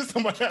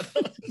 somebody I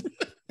know.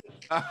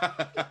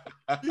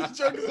 These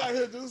jokers out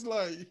here just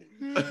like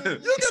you get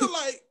a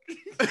like.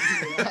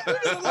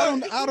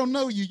 I don't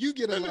know you. You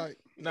get a like.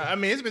 No, I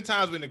mean it's been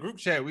times in the group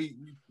chat we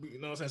you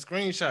know what I'm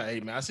saying, screenshot. Hey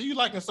man, I see you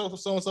liking so and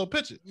so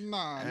picture.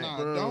 Nah,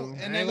 bro. don't. I And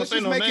ain't then gonna let's say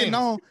just no make it names.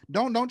 known.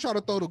 Don't try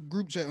to throw the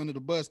group chat under the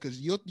bus because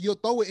you'll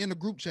throw it in the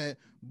group chat,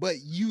 but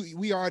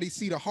we already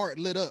see the heart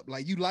lit up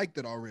like you liked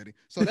it already.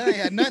 So that ain't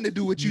had nothing to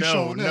do with you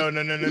showing up.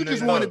 No. You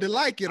just wanted to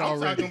like it I'm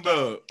already.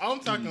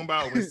 talking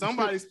about when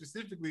somebody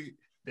specifically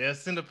they'll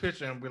send a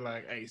picture and be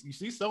like, "Hey, you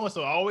see so and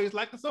so always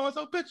like the so and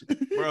so picture."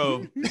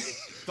 Bro,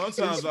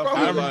 sometimes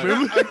I Bro,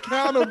 feel like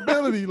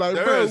accountability. Like,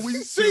 there bro, is we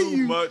too see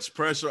you. much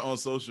pressure on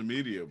social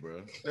media,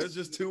 bro. There's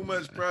just too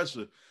much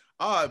pressure.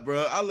 All right,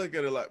 bro. I look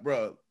at it like,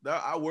 bro,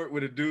 I work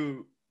with a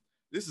dude.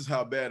 This is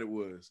how bad it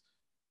was.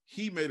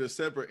 he made a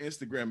separate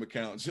Instagram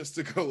account just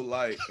to go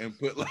like and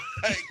put like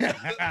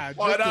Just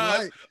white to eyes,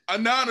 like.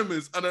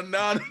 anonymous. That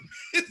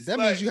like,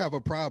 means you have a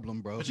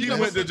problem, bro. But he you know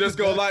went to what's- just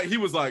go like, he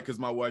was like, because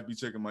my wife be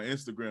checking my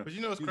Instagram. But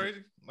you know what's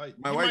crazy? Like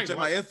My you wife might check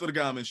my like-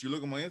 Instagram and she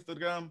look at my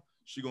Instagram.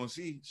 She going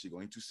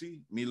to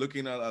see me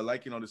looking at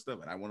liking all this stuff,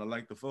 and I want to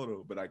like the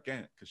photo, but I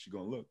can't because she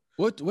gonna look.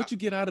 What you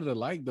get out of the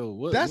like though?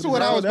 What, That's what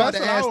what is- I was about that's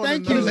to what I ask. wanna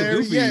Thank know. you, Is it Larry.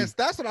 goofy? Yes,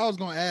 that's what I was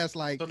gonna ask.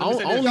 Like, So I let me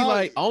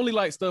say this. only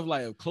like stuff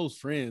like of close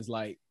friends.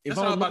 Like if That's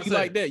I what don't I'm about look to you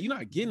say. like that, you're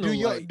not getting do no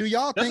y'all like. do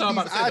y'all That's think what I'm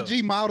these about to say,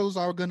 IG models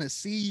are gonna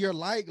see your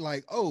like,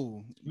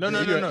 oh, No,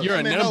 yeah, You're a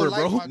women number, don't like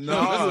bro. my-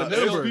 No,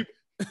 that's a number.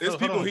 it's Hold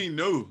people on. he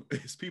knew.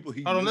 It's people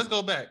he Hold on, knew. let's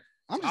go back.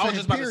 I'm just I was saying,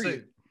 just about to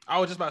period. say. I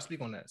was just about to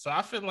speak on that. So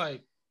I feel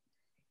like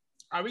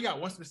we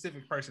got one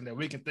specific person that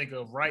we can think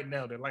of right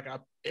now that like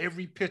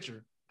every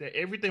picture, that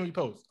everything we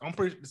post. I'm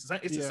pretty. It's the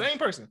Yeah. same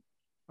person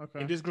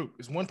Okay. in this group.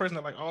 It's one person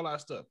that like all our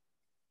stuff.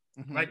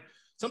 Mhm. Like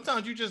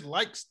sometimes you just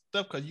like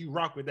stuff because you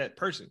rock with that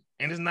person,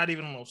 and it's not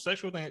even a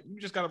sexual thing. You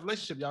just got a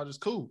relationship. Y'all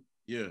just cool.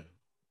 Yeah,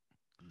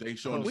 they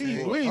showing We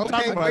support. ain't Okay,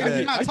 talking about but we're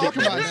that. not I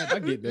talking get about that. that. I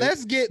get that.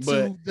 Let's get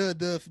to But-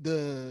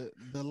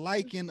 the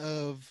liking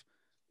of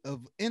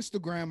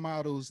Instagram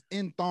models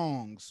in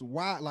thongs.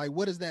 Why? Like,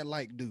 what does that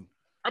like do?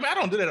 I mean, I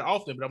don't do that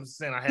often, but I'm just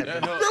saying I have.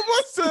 That done it.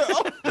 helps. What's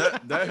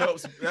up? That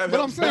helps. That But I'm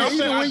helps. saying, I'm even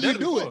saying when I've you done it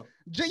do it, before.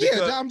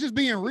 Because- I'm just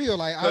being real.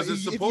 Like, because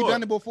it's if support. you've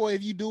done it before,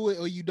 if you do it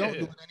or you don't Yeah.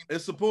 do it anymore.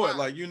 It's support.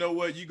 Like, you know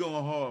what? You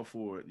going hard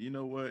for it. You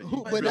know what? Who-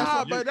 You but really-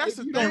 that's- you- but that's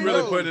the you you thing.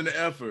 really though. putting in the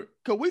effort.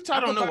 Cause we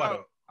talk I don't know why about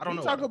though. I don't we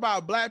know. talk why, though.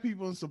 about black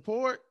people in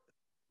support.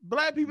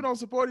 Black people don't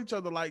support each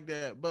other like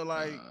that, but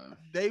like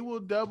they will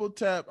double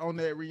tap on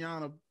that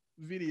Rihanna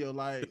video.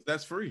 Like,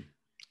 That's free.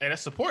 Hey,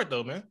 that's support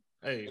though, man.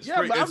 Hey, It's Yeah,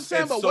 free. but I'm It's-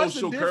 saying, it's but what's the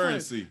social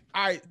difference? currency.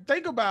 I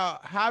think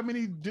about how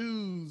many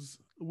dudes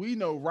we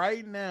know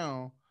right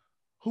now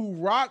who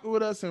rock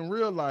with us in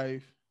real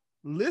life,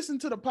 listen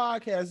to the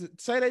podcast,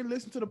 say they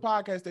listen to the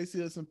podcast, they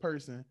see us in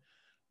person,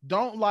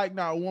 don't like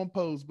not one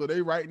post, but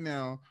they right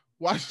now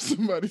watching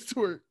somebody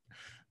twerk,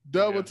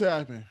 double Yeah.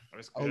 tapping.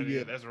 oh yeah.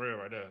 yeah, that's real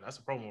right there. That's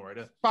a promo right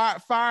there.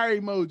 Fire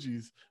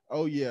emojis.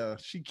 Oh yeah,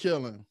 she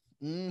killing.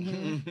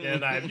 Mhm. Yeah,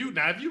 now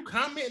if you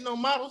commenting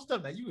on model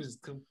stuff, now you is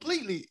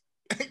completely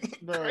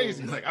Bro.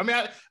 crazy. Like I mean,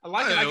 I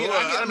like it.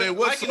 I mean,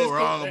 what's liking so this stuff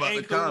wrong that about the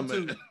ain't cool,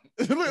 comment?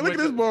 too. look at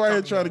this boy right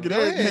here trying to get Go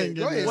everything. ahead,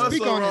 go in ahead. there. What's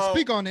Speak so on it. wrong?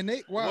 Speak on it,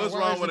 Nick. What's why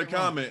wrong is with a it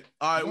wrong? comment?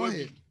 All right, Go what,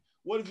 ahead.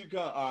 what did you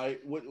comment?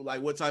 All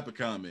right, what type of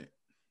comment?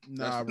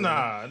 Nah, bro.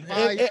 Nah,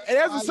 And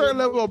there's a certain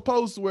Fire level of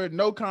posts where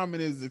no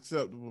comment is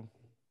acceptable.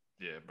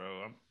 yeah,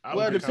 bro. I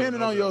Well, don't depending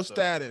comment on your stuff.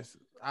 status,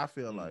 I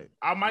feel like.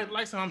 I might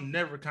like some. I'm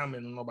never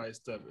commenting on nobody's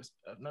stuff. It's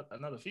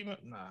another female.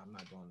 Nah, I'm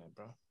not doing that,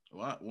 bro.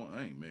 Well,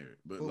 I ain't married,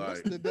 but But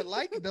what's like, the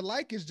like? The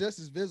like is just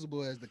as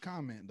visible as the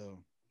comment, though.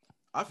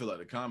 I feel like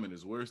the comment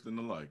is worse than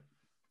the like.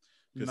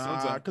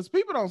 Nah, because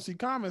people don't see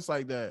comments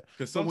like that.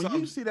 Because So when you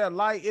sometimes see that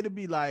like, it'll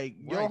be like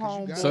your Right, 'cause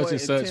you homeboy got- Such and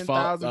and such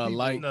 10,000 people.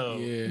 like No.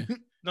 yeah.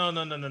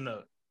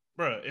 No,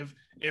 bro.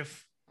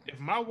 If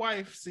my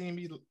wife seen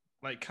me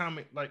like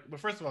comment like, but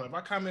first of all, if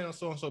I comment on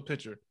so and so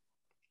picture,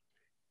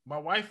 my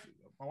wife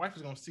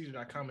is gonna see that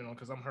I comment on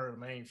because I'm her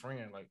main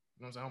friend. Like,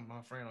 you know what I'm saying? I'm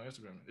my friend on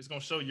Instagram. It's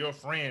gonna show your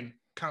friend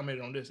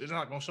commented on this. It's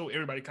not gonna show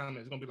everybody comment.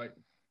 It's gonna be like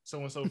so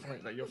and so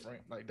friend, like your friend,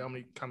 like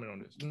Dominique commented on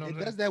this. You know what It I'm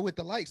does saying? that with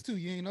the likes too.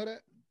 You ain't know that?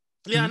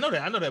 Yeah, I know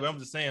that. But I'm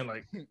just saying,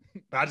 like,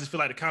 but I just feel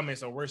like the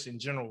comments are worse in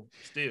general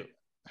still.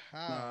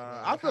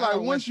 I feel like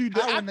once you do,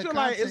 I feel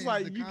like it's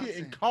like you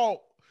getting caught.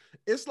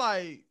 It's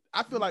like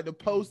I feel like the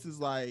post is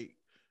like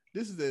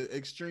this is an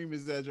extreme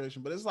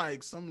exaggeration, but it's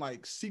like some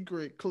like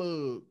secret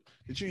club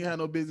that you ain't had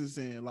no business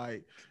in.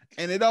 Like,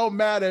 and it don't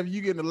matter if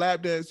you getting a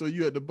lap dance or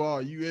you at the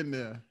bar, you in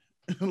there.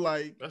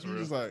 Like That's you real.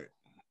 just like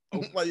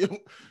like yo,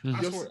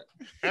 I yo- swear,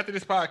 after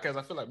this podcast,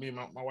 I feel like me and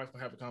my wife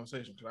gonna have a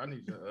conversation because I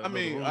need to. I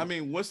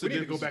mean, what's the we need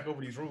to go difference? back over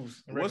these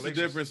rules. and What's the regulations.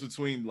 difference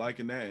between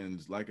liking that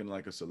and liking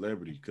like a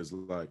celebrity? Because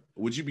like,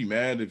 would you be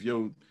mad if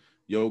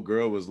your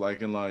girl was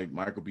liking like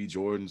Michael B.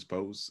 Jordan's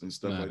posts and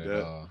stuff Not like at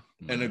that? all.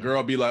 And the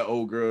girl be like,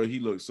 "Oh, girl, he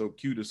looks so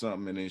cute" or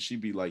something, and then she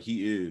be like,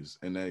 "He is,"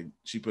 and then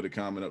she put a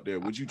comment up there.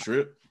 Would you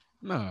trip?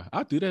 Nah,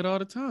 I do that all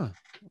the time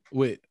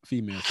with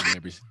female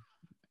celebrities.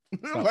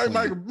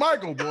 like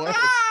Michael boy.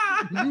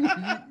 you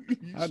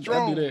I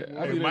strong. do that.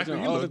 I Hey, do that Michael,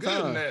 junk you all look the good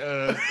in time.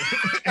 that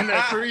in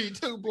that Creed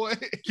too, boy.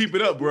 Keep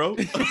it up, bro.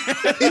 he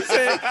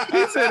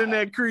said in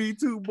that Creed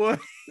too, boy.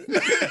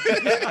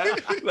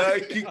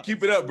 Like,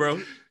 keep it up, bro.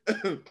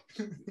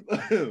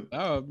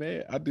 Oh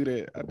man, I do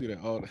that. I do that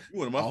all the You're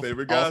one of my oft-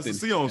 favorite guys often, to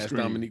see on as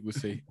screen. Dominique would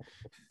say.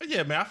 But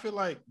yeah, man, I feel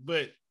like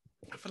me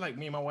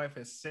and my wife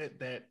has said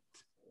that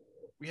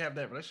we have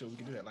that relationship. We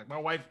can do that. Like my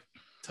wife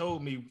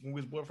told me when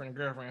we was boyfriend and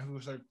girlfriend who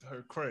was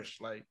her crush.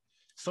 Like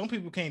some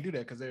people can't do that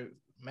because they're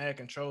mad,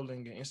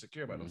 controlling, and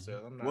insecure about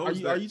themselves. I'm not. What Are was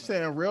you, that? are you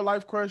saying real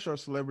life crush or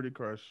celebrity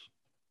crush?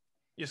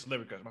 Yeah,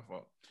 celebrity crush. My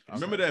fault.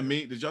 Remember that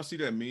meme? Did y'all see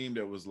that meme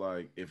that was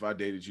like, "If I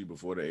dated you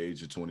before the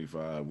age of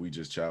 25, we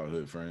just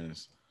childhood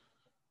friends"?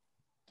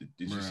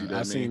 Did you see that? I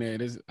meme? seen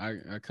that.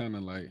 I kind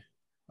of like,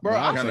 Bro, I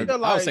I'll feel say,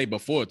 like- I'll say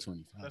before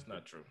 25. That's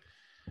not true.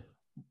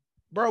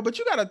 bro. But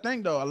you got to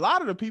think though, a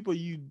lot of the people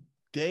you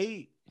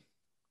date,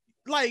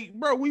 like,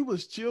 bro, we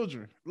was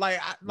children.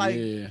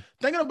 Yeah.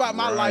 Thinking about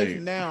my life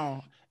Right.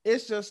 now,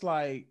 it's just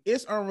like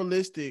it's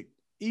unrealistic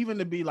even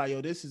to be like,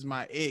 yo, this is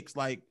my ex.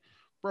 Like,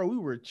 bro, we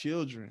were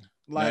children.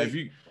 Now, Like,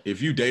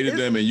 if you dated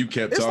them and you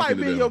kept it's talking like to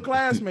being them, your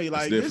classmate. it's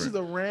Like, this is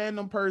different. a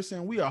random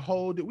person. We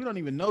don't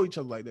even know each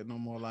other like that no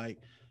more. Like,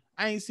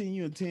 I ain't seen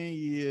you in 10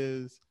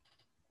 years.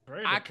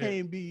 Bro, I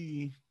can't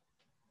be.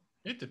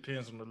 It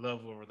depends on the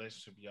level of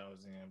relationship y'all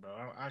was in, bro.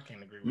 I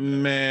can't agree with that.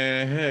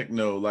 Man, heck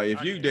no. Like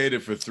if I you can't.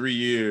 dated for 3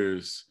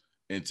 years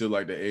until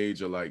like the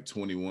age of like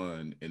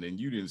 21, and then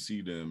you didn't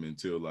see them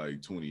until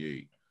like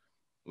 28,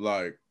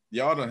 like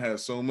y'all done had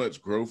so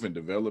much growth and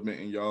development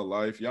in y'all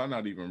life. Y'all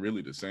not even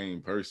really the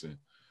same person.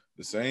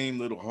 The same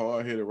little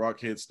hard-headed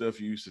rockhead stuff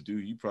you used to do,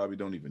 you probably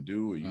don't even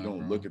do, or you don't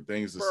bro. look at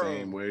things the Bro,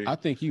 same way. I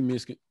think you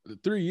miss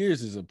 3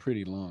 years is a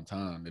pretty long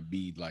time to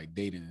be like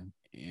dating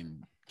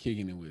and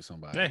kicking it with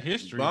somebody. That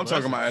history. But I'm bro,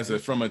 talking that's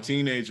about from a history,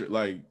 teenager,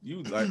 like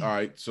you like, all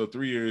right, so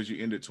 3 years,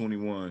 you ended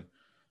 21.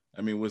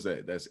 I mean, what's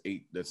that?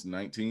 That's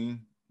 19,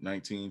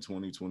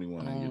 20,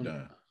 21, and you're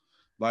done.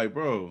 Like,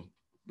 bro,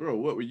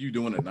 what were you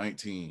doing at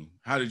 19?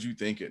 How did you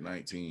think at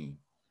 19?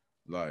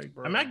 Like,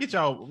 I mean, I get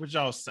y'all what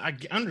y'all say. I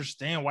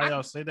understand why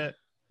y'all say that,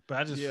 but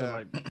I just feel Yeah.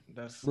 like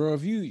that's Bro,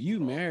 if you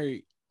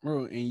married,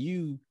 bro, and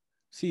you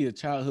see a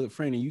childhood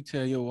friend and you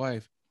tell your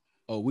wife,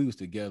 oh, we was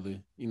together,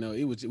 you know,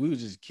 we was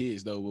just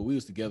kids though, but we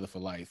was together for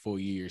like 4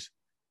 years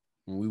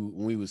when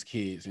we was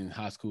kids in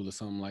high school or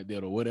something like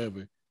that or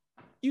whatever.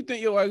 You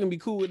think your wife gonna be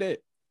cool with that?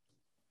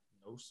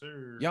 no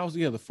sir. Y'all was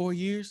together 4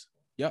 years?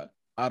 Y'all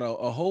out of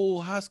a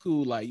whole high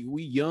school, like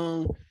we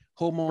young,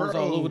 hormones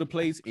all Bro. over the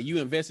place, and you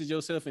invested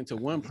yourself into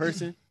one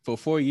person for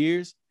 4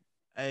 years.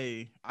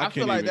 Hey, I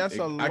feel like that's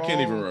a I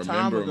can't even long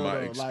time remember ago, my though.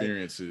 Like,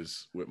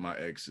 experiences with my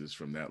exes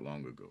from that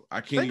long ago.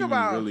 I can't Think even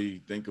about- really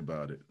think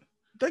about it.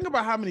 think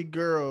about how many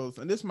girls,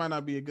 and this might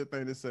not be a good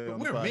thing to say But on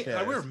the we're men, podcast.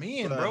 like we're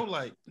men, but bro.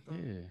 Like,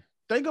 Yeah.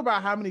 Think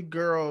about how many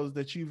girls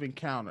that you've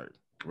encountered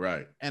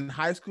Right. in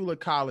high school or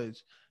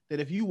college that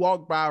if you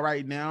walk by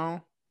right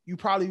now, you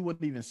probably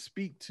wouldn't even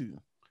speak to,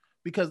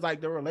 because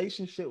like the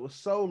relationship was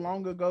so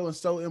long ago and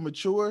so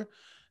immature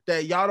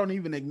that y'all don't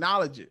even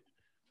acknowledge it.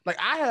 Like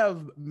I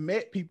have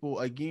met people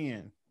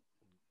again,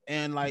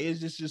 and like it's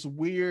just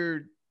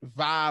weird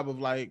vibe of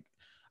like,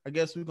 I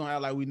guess we're gonna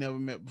act like we never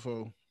met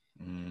before.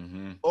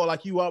 Mm-hmm. Or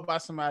like you walk by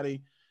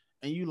somebody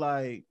and you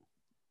like,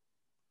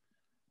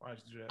 why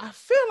did you do that? I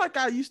feel like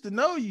I used to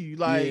know you.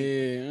 Like,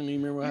 yeah, I don't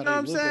even remember how you know they what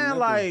I'm look or saying? nothing.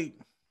 Like,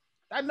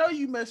 I know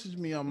you messaged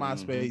me on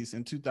Mhm. MySpace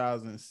in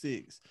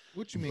 2006.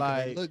 What you mean?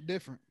 'Cause they Like- look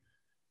different.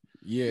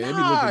 yeah, it be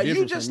Nah, looking you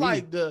different just from me.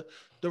 like the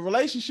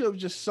relationship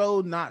was just so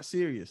not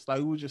serious. Like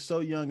we were just so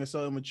young and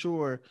so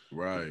immature.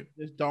 Right.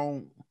 You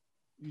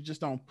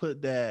just don't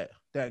put that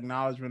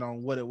acknowledgement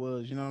on what it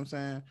was. You know what I'm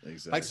saying?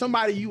 Exactly. Like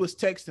somebody you was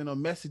texting or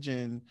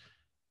messaging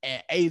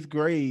at 8th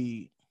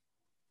grade,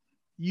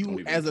 Don't you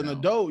even as an count.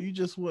 adult, you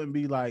just wouldn't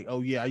be like,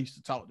 oh yeah, I used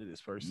to talk to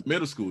this person.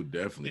 Middle school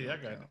definitely. Yeah, I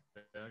don't got count.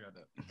 that. Yeah, I got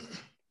that.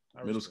 I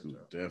Middle respect school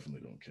that.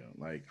 definitely don't count.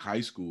 Like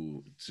high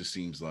school just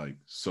seems like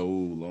so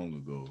long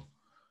ago.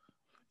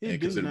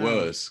 Because do it now.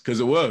 was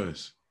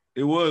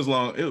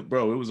long. It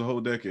was a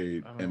whole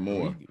decade I and mean,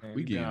 more. Man, We we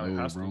been getting out of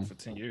high old, school bro. for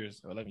 10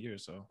 years, 11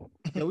 years. So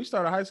Yeah, we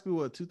started high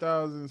school at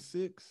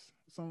 2006,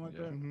 something like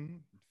Yeah. that. Mm-hmm.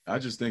 I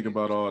just think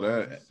about all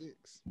that.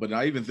 But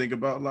I even think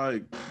about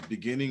like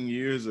beginning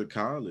years of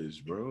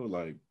college, bro.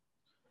 Like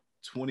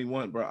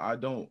 21, bro. I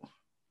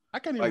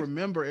can't even Like,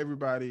 remember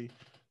everybody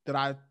that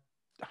I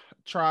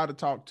tried to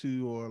talk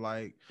to or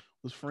like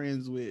was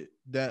friends with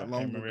that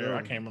long ago.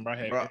 I can't remember. I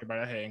had Bro.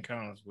 everybody I had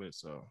encounters with.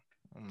 So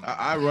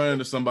I run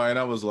into somebody and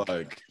I was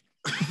like,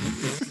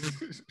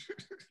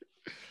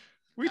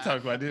 we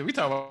talked about this. We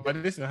talked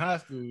about this in high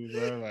school,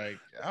 bro. Like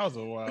I was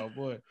a wild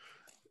boy.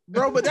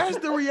 Bro, but that's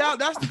the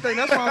reality. That's the thing.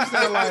 That's why I'm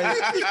saying, like,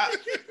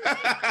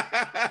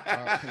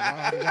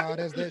 Wow,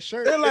 that's that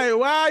shirt. they're like,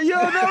 wow, you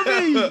don't know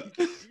me.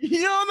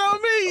 You don't know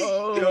me.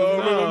 oh, you don't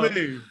remember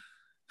me?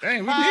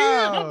 Dang, we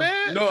Wow. did. My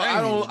bad. No,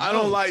 Dang, I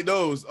don't like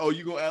those. Oh,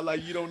 you gonna act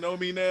like you don't know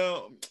me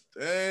now?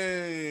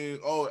 Dang.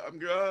 Oh,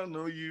 girl, I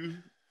know you.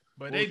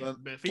 But What but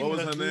was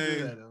females her do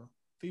name? that though.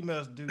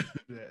 Females do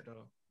that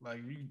though. Like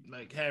you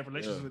like have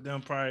relations Yeah. with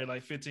them probably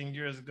like 15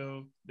 years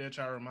ago. They'll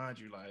try to remind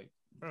you, like,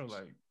 bro,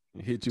 like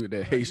Hit you with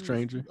that, bro, hey you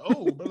stranger. was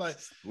old, but like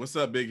What's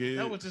up, big head?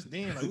 that was just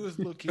then. Like we was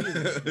little kids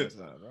and shit like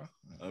that, bro.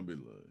 I'll be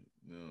like,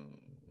 no,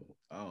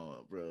 I don't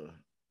know, bro.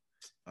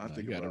 I Nah,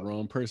 think you got the about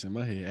wrong person.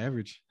 My head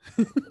average.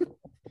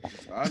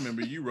 I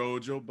remember you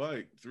rode your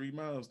bike 3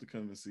 miles to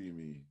come and see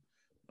me.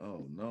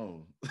 Oh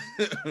no.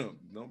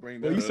 Don't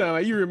bring that Well, you up. sound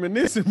like you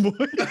reminiscing, boy.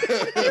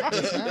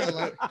 It sound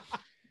like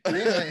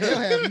he'll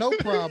have no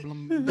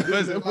problem.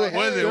 Was it Like,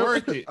 hey,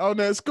 worth it? On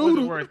that Was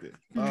scooter. it worth it?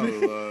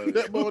 Oh,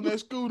 That boy on that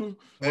scooter.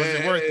 Was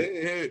it worth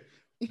it?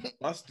 Hey.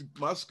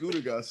 My scooter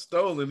got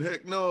stolen.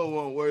 Heck no, it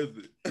wasn't worth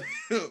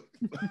it.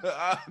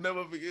 I'll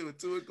never forget it.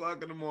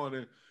 2:00 in the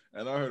morning,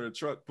 and I heard a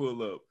truck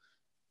pull up,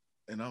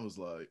 and I was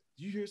like,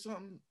 "You hear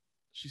something?"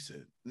 She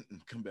said,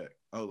 "come back."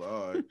 I was like,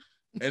 "All right,"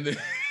 and then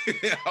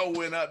I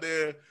went out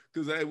there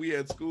because we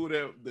had school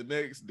the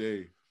next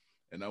day.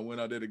 And I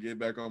went out there to get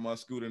back on my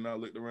scooter and I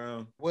looked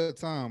around. What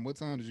time? What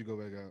time did you go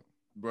back out?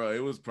 Bro,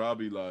 it was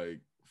probably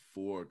like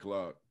 4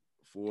 o'clock,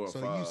 4 or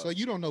 5. So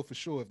you don't know for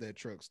sure if that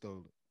truck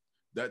stole it.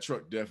 That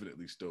truck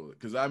definitely stole it.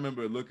 Because I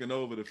remember looking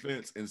over the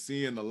fence and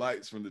seeing the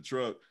lights from the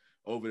truck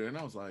over there. And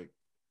I was like,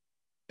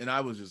 and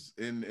I was just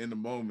in the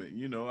moment,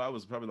 you know, I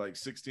was probably like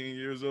 16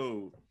 years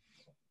old.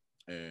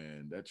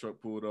 And that truck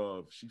pulled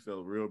off. She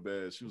felt real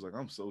bad. She was like,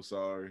 I'm so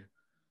sorry. You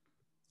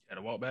had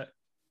to walk back?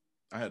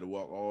 I had to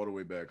walk all the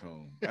way back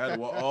home. I had to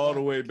walk all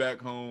the way back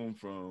home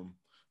from,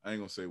 I ain't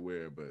gonna say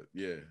where, but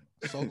yeah.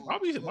 So Why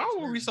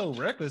were we so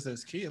reckless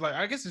as kids? Like,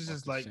 I guess it's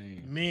just like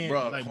men,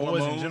 Bro, like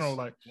hormones, boys in general,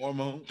 like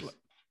hormones.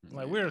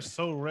 Like we're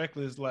so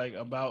reckless, like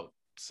about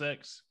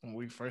sex when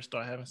we first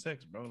start having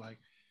sex, bro. Like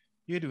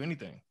you do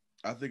anything.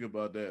 I think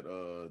about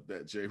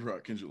that J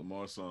Rock Kendrick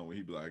Lamar song when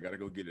he be like, I gotta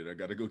go get it, I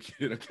gotta go get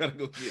it, I gotta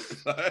go get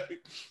it.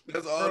 Like,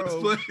 that's all that's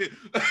playing.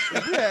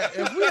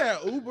 If we had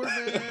Uber,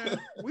 man,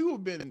 we would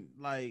have been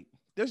like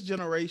this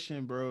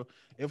generation, bro.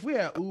 If we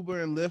had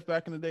Uber and Lyft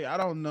back in the day, I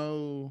don't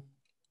know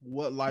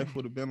what life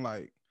would have been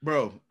like.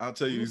 Bro, I'll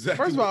tell you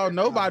exactly. First of all,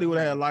 nobody would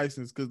have had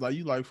license because like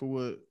you like for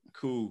what?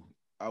 Cool.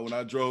 When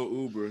I drove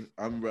Uber,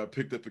 I remember I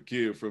picked up a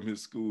kid from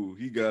his school.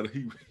 He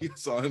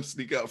saw him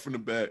sneak out from the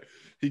back.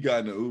 He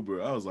got in the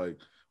Uber. I was like,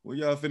 well,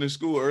 y'all finished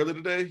school early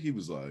today? He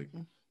was like,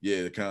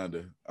 yeah,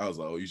 kinda. I was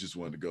like, oh, you just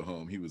wanted to go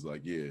home. He was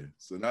like, yeah.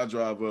 So then I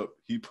drive up.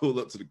 He pulled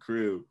up to the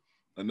crib.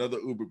 Another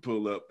Uber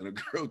pull up and a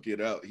girl get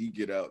out. He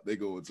get out. They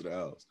go into the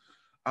house.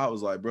 I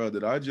was like, bro,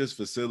 did I just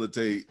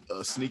facilitate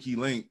a sneaky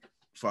link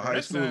for high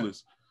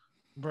schoolers?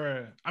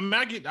 Bruh, I mean,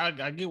 I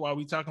get why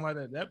we talking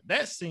about that.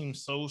 That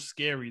seems so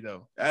scary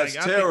though. That's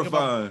like,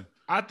 terrifying.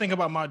 I think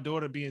about my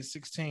daughter being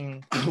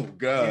 16. Oh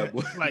God!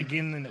 Like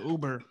getting in the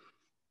Uber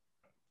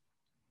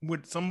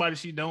with somebody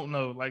she don't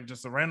know, like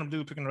just a random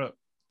dude picking her up.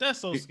 That's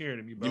so scary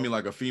to me, bro. You mean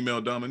like a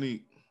female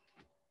Dominique?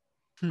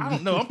 I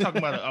don't know. I'm talking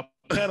about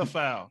a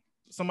pedophile.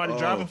 Somebody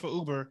driving for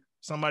Uber.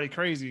 Somebody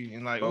crazy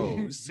and like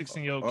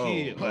 16-year-old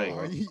kid. Like,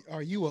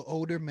 are you an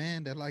older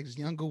man that likes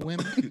younger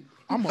women?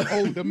 I'm an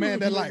older man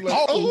that like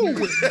old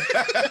women.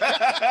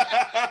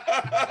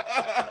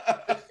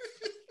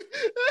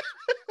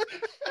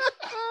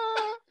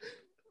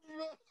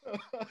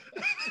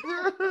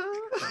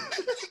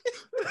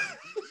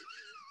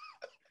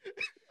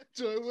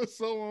 Joy was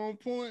so on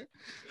point.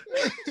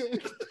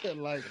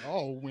 Like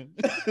all women.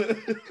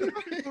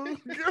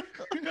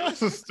 That's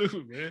so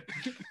stupid, man.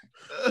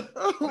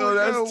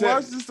 No,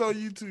 watch this on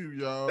YouTube,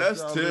 y'all.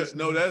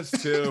 That's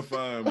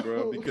terrifying,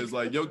 bro. Because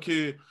like your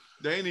kid,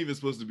 they ain't even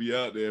supposed to be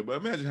out there. But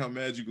imagine how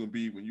mad you're gonna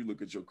be when you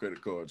look at your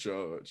credit card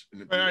charge.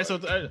 All right, so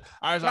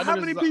how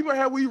many people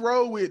have we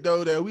rolled with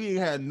though that we ain't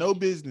had no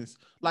business?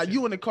 Like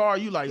you in the car,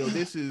 you like, yo,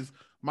 this is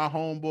my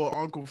homeboy,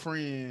 uncle,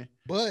 friend.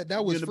 But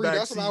that was free.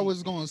 That's what I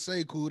was gonna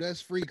say, cool.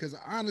 That's free. Cause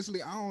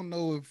honestly, I don't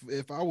know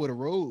if I would have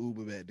rode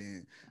Uber back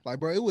then. Like,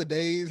 bro, it was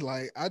days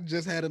like I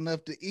just had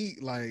enough to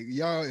eat. Like,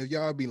 if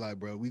y'all be like,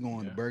 bro, we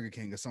going to Burger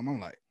King or something.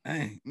 I'm like,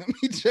 dang, let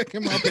me check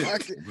in my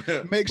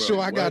pocket, make sure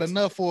I got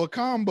enough for a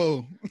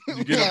combo.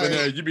 You get up in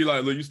there, you be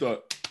like, look, you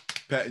start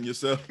patting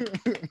yourself.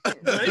 It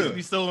used to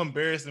be so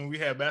embarrassing. We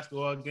had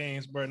basketball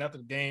games, bro, and after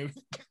the game.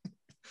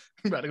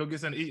 We about to go get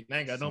something to eat. I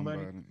ain't got no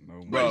money.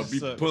 Bro, be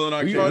pulling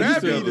our we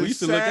used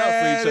to look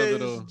out for each other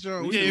though.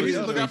 We used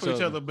to look out for each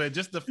other, but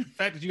just the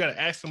fact that you got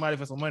to ask somebody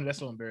for some money, that's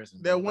so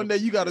embarrassing. That one day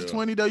you got a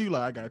 20 though, you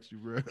like, I got you,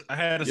 bro. I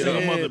had a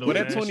single mother though. But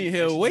that 20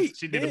 held weight.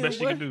 She did the best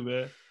she could do,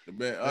 man.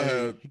 Man,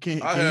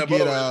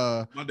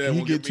 my dad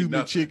won't get 2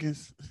 big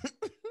chickens.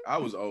 I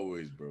was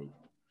always broke.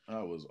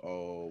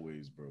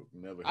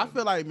 Never. I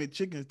feel like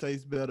McChickens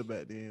taste better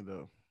back then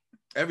though.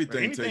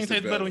 Everything tastes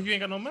better when you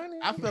ain't got no money.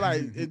 I feel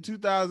like in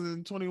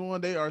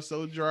 2021 they are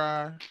so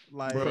dry,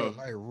 like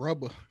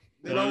rubber.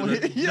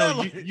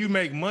 You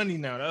make money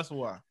now. That's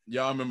why.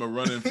 Y'all remember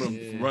running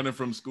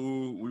from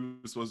school? We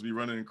were supposed to be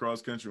running in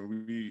cross country.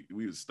 We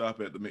would stop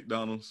at the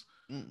McDonald's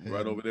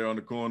right over there on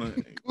the corner.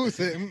 Who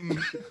said?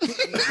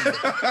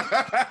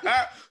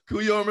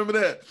 Cool, y'all remember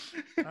that?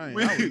 I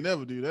would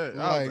never do that.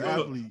 I was an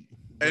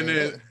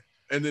athlete.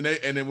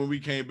 And then when we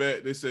came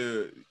back, they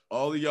said,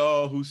 all of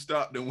y'all who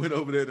stopped and went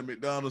over there to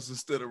McDonald's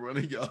instead of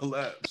running y'all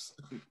laps.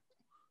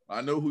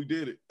 I know who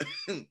did it.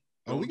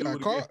 We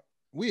got caught.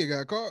 We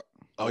got caught.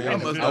 Oh, y'all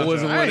must. I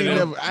wasn't one of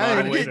them.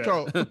 I didn't get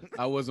caught.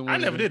 I wasn't. I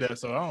never did that,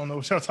 so I don't know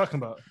what y'all talking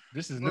about.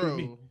 This is new to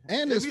me.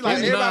 And it's like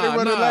everybody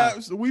running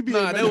laps. We be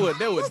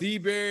that was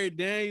D-Berry,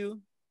 Daniel.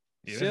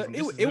 Yeah,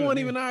 it wasn't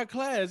even our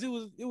class. It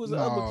was an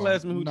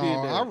upperclassman who did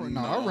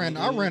that.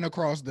 I ran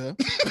across there.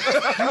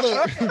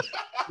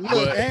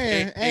 Look,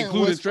 and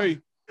including Trey.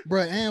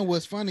 Bro, and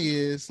what's funny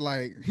is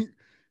like,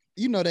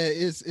 you know that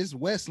it's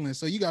Westland,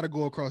 so you got to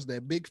go across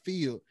that big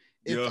field.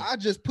 If I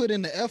just put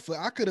in the effort,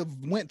 I could have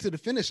went to the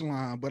finish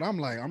line, but I'm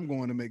like, I'm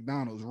going to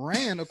McDonald's.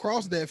 Ran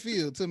across that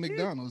field to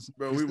McDonald's.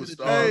 Bro, we was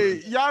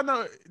starving. Hey, y'all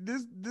know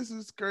this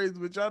is crazy,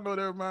 but y'all know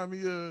that remind me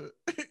of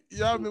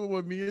y'all remember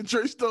when me and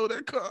Trey stole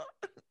that car?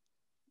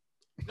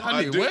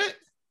 I did what?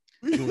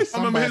 It was I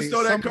remember he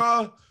stole that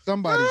car.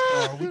 Somebody's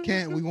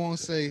car. We won't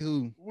say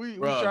who. We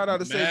Bruh, try not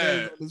to say names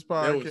mad. on this That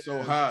podcast. was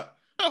so hot.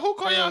 Who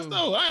call y'all Bro.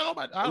 stole? I don't know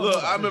about. I don't know Look,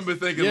 about I this. remember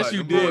thinking Yes, like, you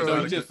them did boys though. out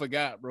You of just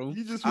forgot, bro.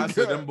 You just I said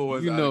them forgot.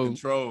 boys You out know. of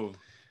control.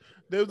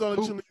 They was on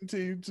the Who- cheerleading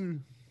team too.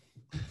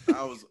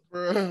 I was.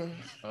 Bruh.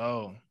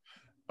 Oh,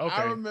 okay.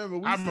 I remember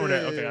we I remember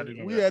that. said Okay, I do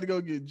know we that. had to go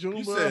get You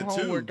Jumba said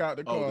homework two. out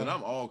the car. Oh, then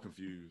I'm all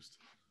confused.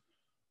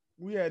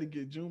 We had to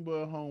get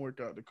Jumba homework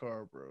out the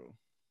car, bro.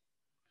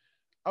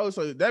 Oh,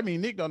 so that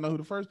means Nick don't know who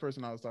the first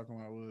person I was talking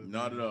about was.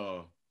 Not at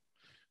all.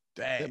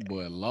 Dang. That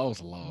boy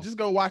lost. Just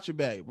go watch it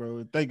back, bro.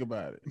 and Think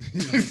about it.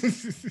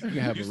 You can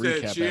have You a said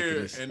recap after cheer,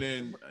 this. and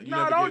then you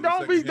No, never gave the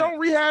second hint. don't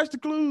rehash the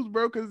clues,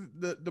 bro, because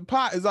the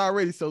pot is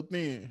already so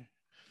thin.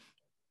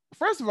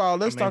 First of all,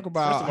 let's talk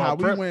about how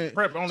we went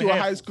prep only to a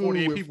had high school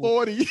 48 with people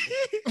 40. in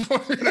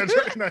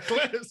that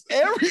class.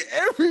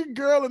 every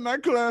girl in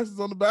that class is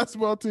on the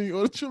basketball team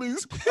or the cheerleading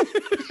squad.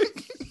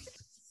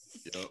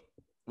 Yep.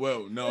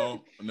 Well,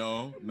 no,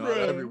 Bruh.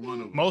 every one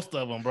of them. Most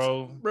of them,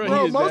 bro. Bro,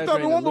 Bro, he most of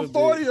exaggerated them, a one little but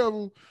 40 bit. of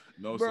them.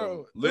 No, Bro,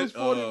 so there's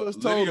 40 of us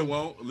Lydia total.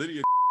 won't.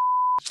 Lydia,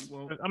 she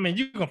won't. I mean,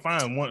 you can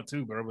find one or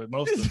two, bro, but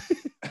most of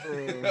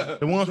Bro.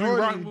 the ones we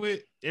Jordan- rock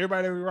with,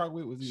 everybody that we rock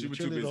with was She either was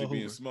too cheerleader busy or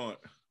being hooper. smart.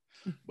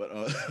 But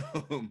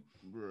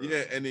Bro.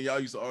 yeah, and then y'all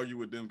used to argue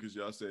with them because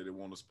y'all said they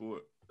want a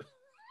sport.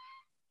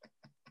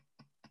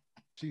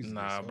 Jesus,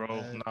 Nah, so bro.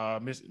 bad. Nah,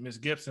 Miss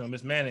Gibson,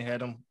 Miss Manning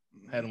had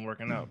them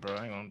working out, bro.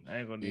 I ain't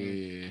gonna do it.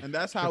 Yeah. And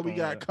that's how Trip we on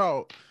got that.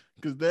 caught.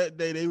 Because that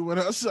day they went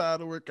outside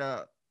to work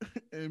out.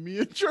 And me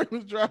and Trey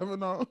was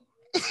driving on.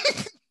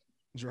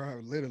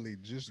 Drive literally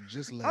just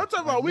left. I'm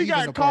talking Like, about we leaving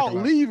got the caught parking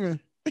lot. leaving.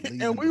 Leaving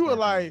And the we were parking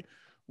lot. like,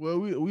 well,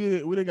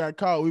 we done got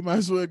caught. We might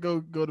as well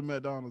go to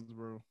McDonald's,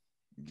 bro.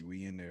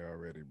 We in there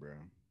already, bro.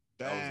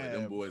 I was like,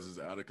 them Damn. boys is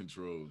out of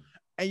control.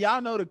 And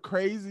y'all know the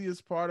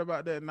craziest part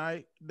about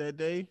that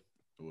day?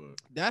 What?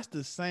 That's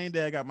the same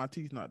day I got my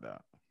teeth knocked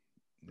out.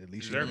 At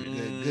least you had a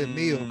Deserved. good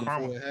meal before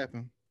Karma. it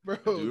happened. Bro,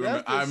 do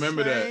that's I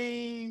remember the that.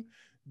 same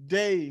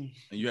day.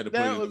 And you had to put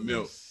That it was in the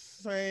milk. the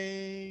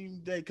same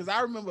day. Because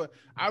I remember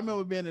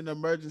being in the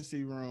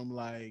emergency room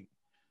like,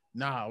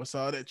 nah, what's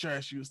all that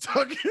trash you was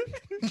talking?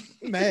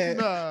 Mad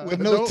Nah, with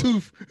no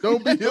tooth.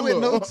 don't be with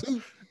no look.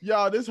 tooth.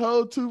 Y'all, this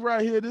whole tooth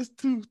right here, this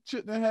tooth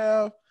chipped in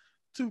half,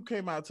 tooth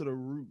came out to the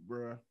root,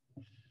 bro.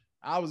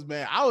 I was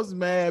mad. I was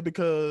mad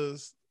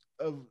because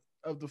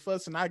of the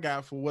fussing I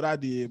got for what I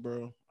did,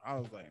 bro. I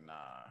was like, nah,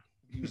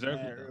 you was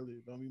Deserved mad it, though. earlier.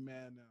 Don't be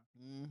mad now.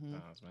 Mhm.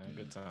 Times, man.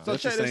 Good times. So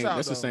That's the check this same. out,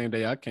 That's the though. same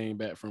day I came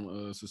back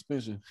from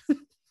suspension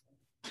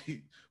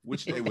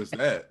Which day was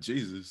that?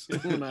 Jesus.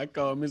 when I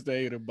called Mr.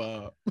 Hater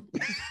Bob.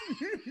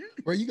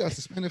 Bro, you got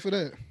suspended for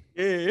that.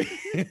 Yeah.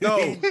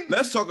 No,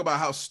 let's talk about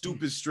how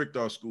stupid strict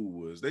our school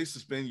was. They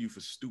suspend you for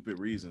stupid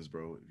reasons,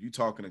 bro. If you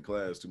talking in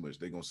class too much,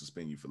 they gonna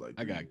suspend you for like.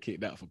 I 3 got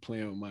kicked out for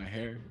playing with my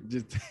hair.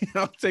 Just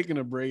I'm taking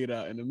a braid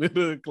out in the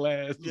middle of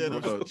class. Yeah,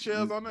 What the the-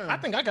 shells on there. I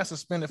think I got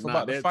suspended for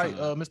Not about to that fight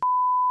time. Mr.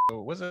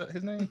 What's that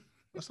his name?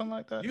 Or something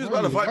like that. You was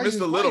about to fight Why you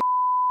Mr. Little.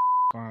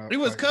 It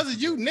was because of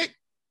you, Nick.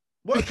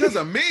 What? Because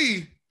of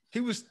me?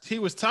 He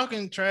was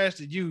talking trash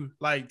to you,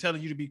 like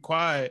telling you to be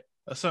quiet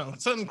or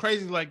something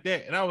crazy like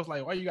that. And I was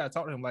like, why you gotta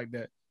talk to him like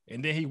that?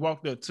 And then he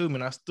walked up to me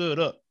and I stood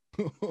up.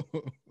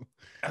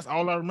 That's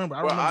all I remember.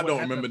 Well, I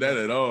don't remember that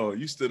at all.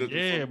 You stood up.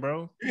 Yeah,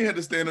 bro. You had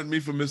to stand up to me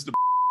for Mr.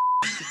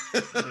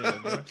 Yeah,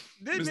 bro.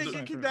 Didn't Nick Mr.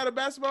 get kicked out of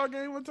basketball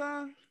game one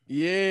time?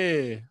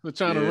 Yeah, we're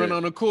trying to Yeah. run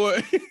on the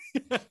court.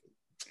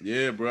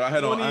 Yeah, bro. I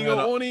had on. Won't I even had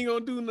gonna, on won't even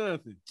gonna do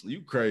nothing.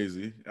 you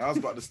crazy. I was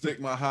about to stick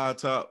my high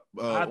top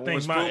I think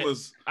orange my-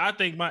 Pumas. I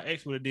think my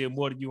ex would have did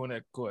more than you on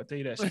that court. I tell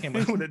you that. She came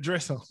out with a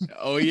dress on.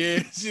 Oh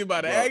yeah, she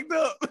about to Bro. act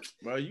up.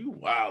 Bro, you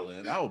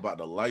wildin'. I was about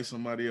to light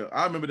somebody up.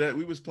 I remember that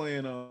we was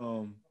playing. I don't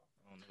know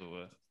who it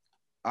was.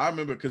 I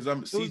remember because I'm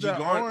It was CG that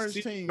Garner. orange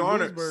CG team,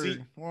 Garner.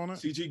 Lewisburg,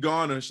 wasn't it? CG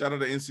Garner. Shout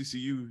out to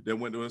NCCU that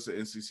went to us at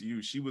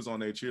NCCU. She was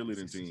on their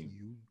cheerleading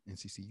team.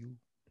 NCCU.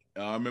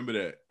 I remember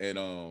that, and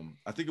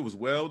I think it was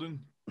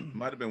Weldon.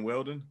 Might have been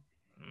Weldon,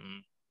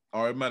 Mm.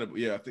 or it might have.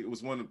 Yeah, I think it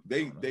was one.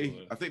 They know who they. it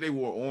was. I think they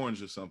wore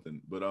orange or something.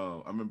 But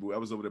I remember I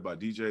was over there by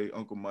DJ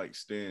Uncle Mike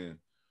Stan,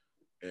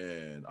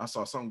 and I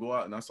saw something go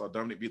out, and I saw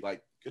Dominic be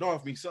like, "Get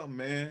off me, something,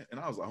 man!" And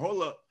I was like,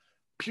 "Hold up."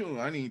 Pew,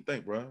 I didn't even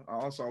think, bro.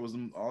 All I saw was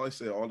them. All they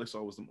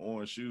saw was them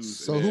orange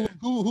shoes. So And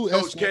who then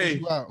escorted K.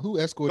 you out? Who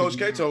escorted Coach you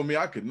K out? told me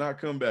I could not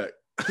come back.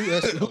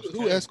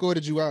 Who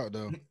escorted you out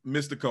though?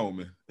 Mr.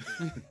 Coleman.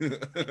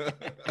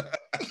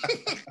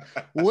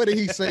 What did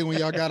he say when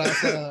y'all got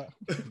outside?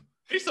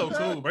 He's so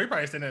cool, bro. He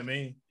probably said that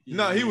mean.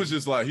 No, he was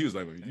just like, you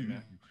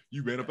man.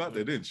 you ran up out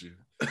there, didn't you?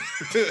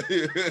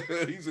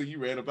 He said you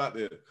ran up out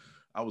there.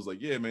 I was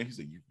like, yeah, man. He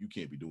said, you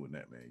can't be doing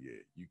that, man. Yeah,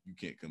 you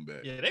can't come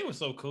back. Yeah, they were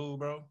so cool,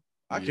 bro.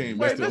 I Yeah. came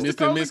Wait, back. Mr. Mr.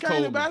 Coleman Miss came to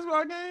Coleman.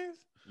 basketball games?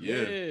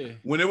 Yeah.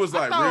 When it was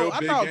like I real thought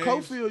big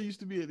games. Cofield used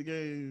to be at the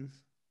games.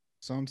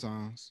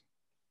 Sometimes.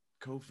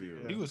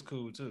 Cofield. He was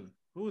cool too.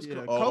 Who was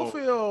Yeah, Oh,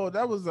 Cofield,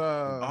 that was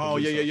oh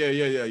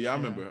yeah. I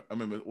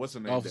remember. What's her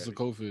name? Officer Daddy?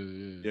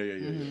 Cofield. Yeah, yeah.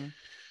 mhm.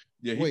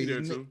 Yeah, he Wait, be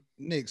there too.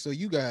 Nick, so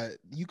you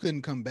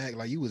couldn't come back,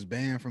 like you was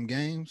banned from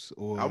games,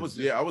 or I was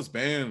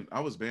banned. I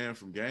was banned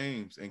from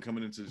games and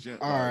coming into the gym.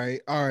 all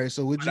right.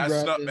 So would But you I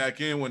rather? snuck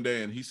back in one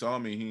day and he saw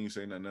me. He ain't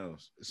say nothing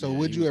else. So Yeah,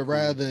 would he you was have cool.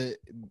 rather,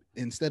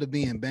 instead of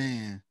being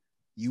banned,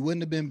 you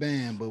wouldn't have been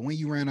banned, but when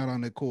you ran out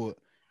on the court,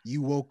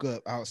 you woke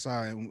up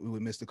outside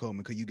with Mr.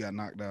 Coleman because you got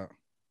knocked out.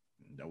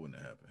 That wouldn't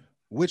have happened.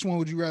 Which one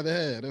would you rather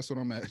have? That's what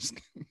I'm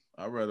asking.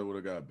 I rather would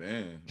have got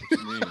banned. What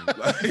you mean?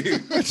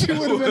 Like, But you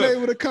would have been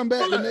able to come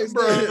back the next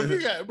bro, day.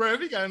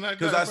 if you got knocked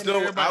Because out in front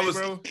of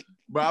everybody,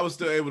 bro. I was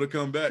still able to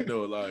come back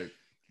though. Like,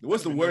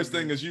 what's the worst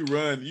thing is you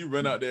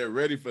run out there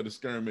ready for the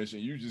skirmish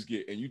and you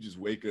just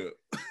wake up.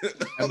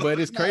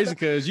 But it's crazy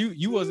because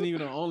you wasn't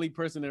even the only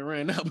person that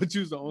ran out, but you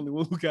was the only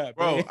one who got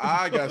Bro, banned.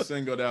 I got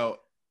singled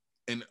out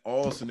in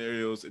all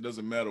scenarios. It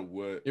doesn't matter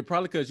what. It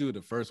probably because you were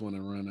the first one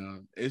to run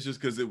out. It's just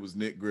because it was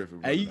Nick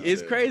Griffin. Hey, running out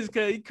it's there. crazy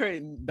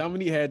because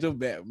Dominique had your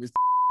back, Mr.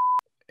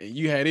 And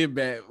you had it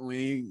back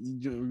when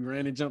you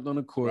ran and jumped on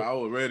the court. Bro, I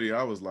was ready.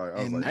 I was like,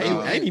 I nah.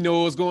 didn't even know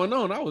what was going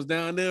on. I was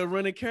down there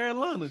running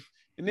Carolina.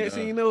 And next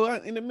thing you know,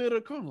 in the middle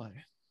of the court, I'm like,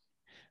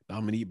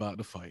 Dominique about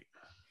to fight.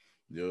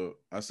 Yo,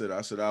 I said I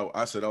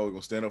was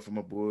gonna stand up for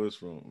my boys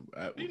from.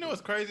 You know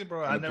what's crazy,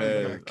 bro? I was You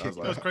know like,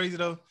 what's crazy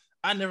though?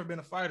 I never been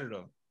a fighter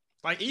though.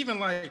 Like even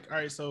like, all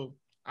right, so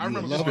I You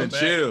remember a just going been back.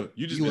 chill.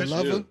 You just You a been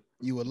lover? chill.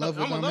 You a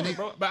lover, I'm a lover, Dominic?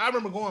 bro. But I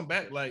remember going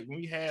back, like when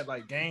we had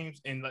like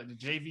games and like the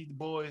JV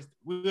boys,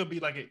 we'll be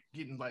like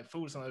getting like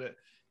food or something like that,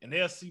 and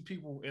they'll see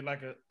people at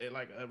like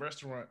a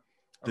restaurant.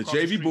 The across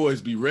JV street,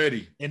 boys be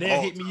ready, and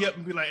they'll hit me up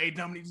and be like, "Hey,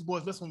 Dominique, these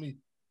boys listen to me."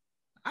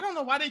 I don't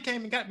know why they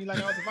came and got me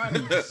like I was a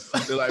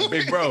fighter. They're like,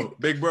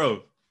 big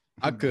bro.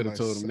 I could have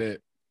told him that.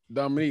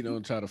 Dominique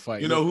don't try to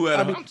fight. You know who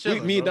had a- I'm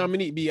chilling, me and bro.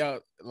 Dominique be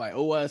out like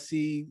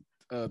OIC,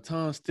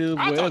 Tom Still,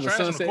 I talk whatever, trash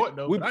on the Sunset. court,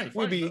 though, but I ain't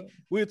fighting,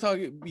 We'll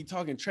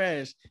talking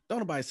trash. Don't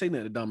nobody say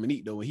nothing to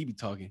Dominique though when he be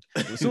talking.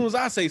 As soon as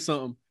I say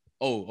something,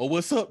 oh,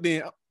 what's up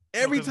then?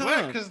 Every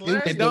time. Because It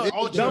Larry's was the-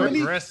 ultra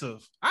Dominique-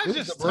 aggressive. I was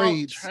just the talk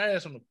braids.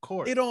 trash on the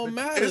court. It don't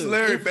matter. It's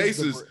Larry It was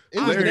Faces. the- it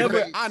was Larry the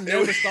Faces. I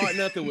never start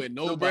nothing with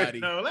nobody.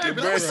 No, Larry,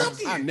 The what's braids. up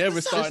to you? I never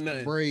What's up? start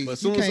nothing. braids. But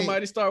as You soon as can't-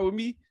 somebody start with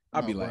me,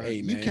 I'll be No, like, bro.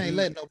 hey man, You can't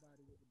let nobody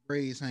with the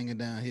braids hanging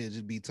down here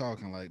just be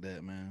talking like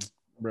that, man.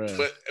 bruh.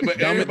 But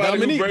everybody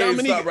Dominique- who braids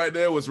Dominique- stopped right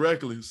there was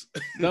reckless.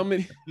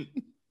 Dominique,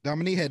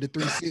 Dominique had the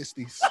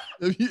 360s.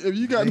 If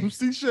you got them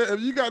seashell,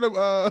 if you got them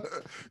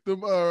you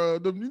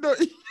know,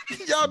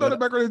 y'all know the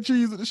macaroni and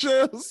cheese with the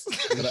shells.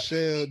 The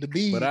shell, the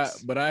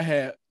beads. but I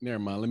had never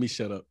mind. Let me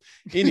shut up.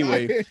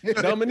 Anyway,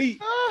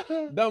 Dominique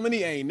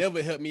ain't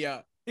never helped me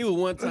out. It was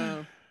one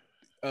time,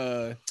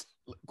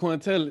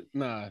 Quintel,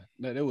 that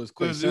was It was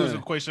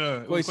Quayshawn.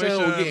 Quayshawn.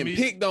 Quayshawn was getting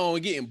picked on,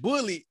 getting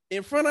bullied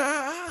in front of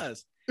our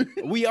eyes.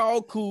 We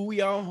all cool,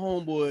 we all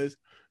homeboys.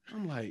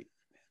 I'm like,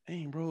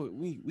 dang, bro,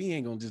 we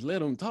ain't gonna just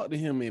let him talk to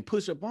him and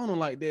push up on him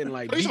like that and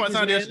like. You beat talking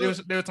about his they man were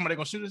up. talking about they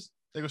gonna shoot us?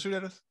 They gonna shoot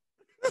at us?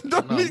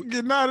 Dominique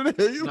getting out of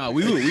there. Nah,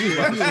 we was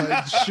about to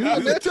like,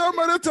 Shoot. They tell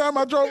me that time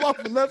I drove off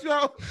and left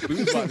y'all. we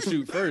was about to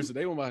shoot first, so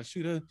they were about to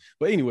shoot us.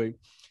 But anyway,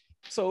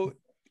 so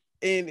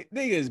and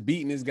niggas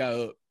beating this guy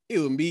up. It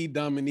was me,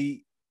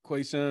 Dominique,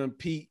 Quayshawn,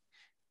 Pete,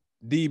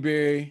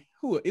 D-Berry.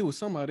 Who it was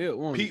somebody else.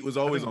 wasn't it? Pete was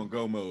always on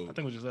go I mode. think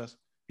it was just us.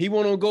 He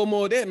went on go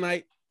mode that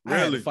night. I had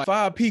to Really? fight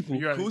 5 people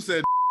You're right. Who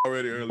said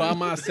already earlier? by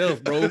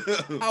myself, bro.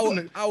 I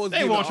was They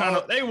giving won't trying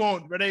all- to. They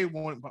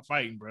won't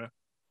fighting, bro.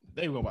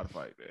 They won't about to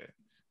fight, man.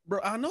 bro.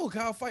 I know,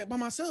 cause I'll fight by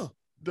myself.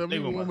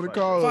 Dominique gonna want me to fight.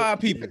 call 5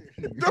 people.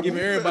 Giving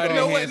everybody No,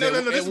 their wait, hands no.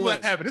 at This is what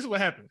once. happened. This is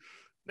what happened.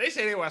 They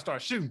say they want to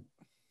start shooting.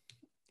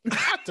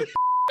 I took.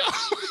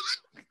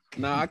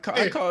 Nah, I I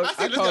called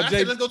said,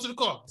 JB. let's go to the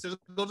car. I said,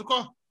 let's go to the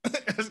car.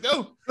 Let's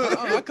go.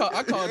 I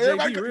called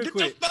Everybody JB real get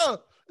quick. your stuff.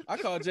 I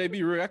called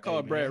JB real. I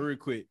called Hey, Brad man. real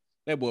quick.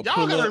 That boy Y'all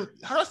pull gotta, up.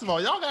 first of all,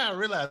 y'all gotta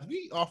realize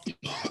we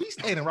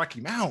stayed in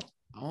Rocky Mount.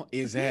 Oh,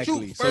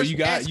 exactly. Shoot So first, you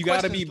got ask to be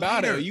questions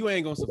about it, or later. you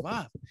ain't gonna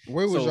survive.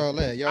 Where was So, y'all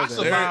at? Y'all I was at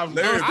survived.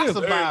 Larry- I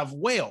survived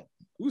well.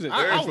 Who's it?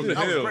 Larry I from was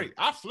the hill. great.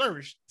 I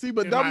flourished. See,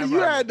 but In my Dominique, you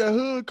had environment. the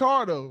hood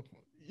car though.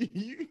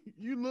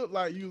 You look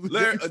like you was a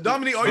Larry, gangster.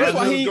 Dominique, all you That's had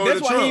to why do was he. go That's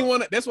to why he Trump. didn't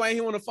want to. That's why he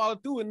didn't want to follow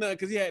through with nothing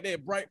because he had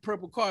that bright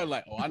purple car.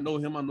 Like, oh, I know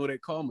him. I know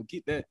that car. I'm gonna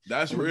get that.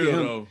 That's I'm real gonna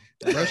get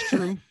though. That's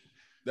true.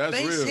 That's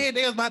They real. said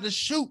they was about to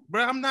shoot,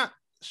 bro. I'm not.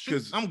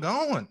 'Cause I'm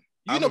going.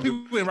 I You know,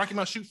 don't people in Rocky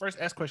Mount shoot first,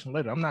 ask questions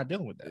later. I'm not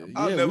dealing with that.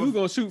 I'll Yeah, never- we were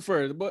gonna shoot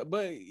first, but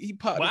he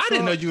popped. Well, the I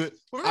didn't know trunk. you.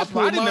 Well, I first of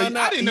all, pulled mine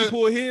I out. didn't He know,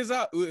 pulled his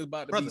out. It was about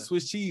to be Brother,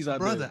 Swiss cheese out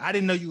brother. there. I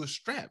didn't know you was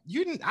strapped.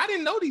 You didn't. I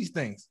didn't know these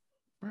things.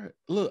 Bruh,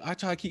 look, I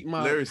try to keep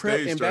my Larry prep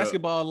stayed and strapped.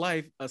 basketball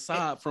life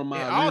aside from my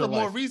And all real the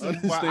more life. reason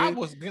why I Understand?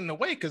 was getting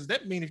away, because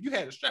that means if you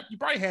had a strap, you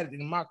probably had it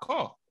in my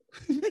car.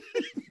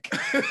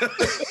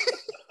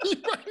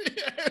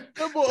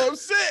 That boy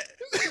upset.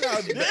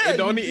 How dare It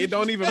don't. you. It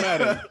don't even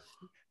matter.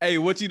 Hey,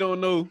 what you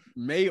don't know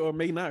may or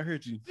may not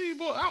hurt you. See,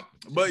 boy, I'm-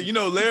 But you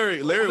know,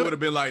 Larry would have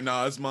been like,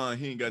 "Nah, it's mine.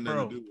 He ain't got nothing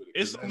Bro, to do with it."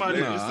 it's 'Cause that's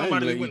somebody. Larry. It's Nah, I ain't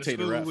somebody let we you went to take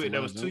the school rap with from that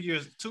us, was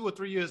huh? 2 or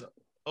 3 years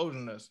older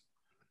than us.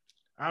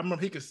 I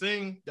remember he could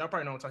sing. Y'all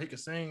probably know what I'm talking. He could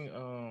sing.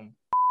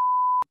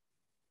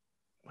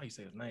 Why you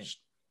say his name?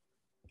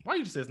 Why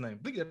you just say his name?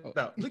 Look it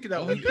out. Look it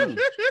out. Oh, he cool.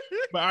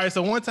 But all right,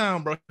 so one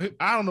time, bro,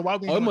 I don't know why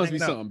we. Oh, it must be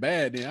hanging out. something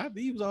bad then. I think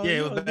he was all. Yeah,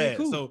 it was bad.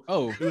 Cool. So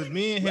oh, it was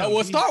me and him.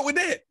 well, start with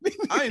that.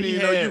 I didn't He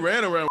even know had- you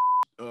ran around.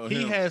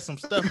 He him. had some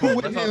stuff on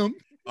With That's all- him.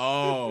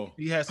 Oh,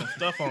 He had some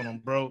stuff on him,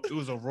 bro. It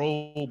was a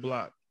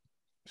roadblock.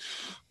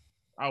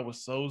 I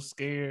was so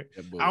scared.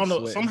 I don't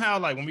know. Somehow,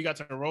 like when we got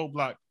to the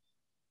roadblock,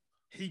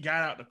 he got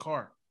out the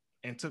car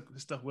and took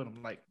his stuff with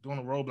him, like doing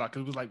a roadblock.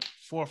 Cause it was like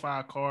 4 or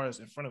 5 cars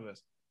in front of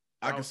us.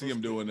 I can see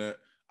him doing that.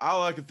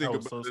 All I can think I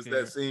was about so is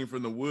scared. that scene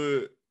from The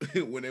Wood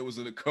when they was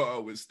in the car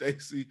with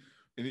Stacy,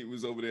 and he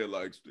was over there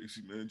like,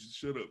 Stacy, man, just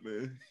shut up,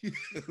 man.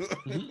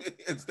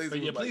 And Stacy But was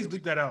yeah, like, please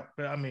bleep that out.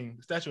 But I mean,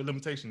 the statute of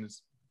limitation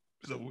is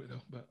over with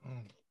though. But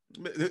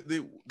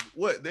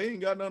what? They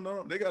ain't got nothing on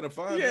them. They got to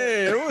find.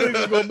 Yeah, we're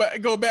gonna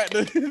go back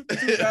to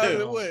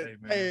 2000 what? hey,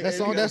 man. Hey,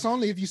 That's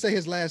only if you say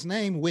his last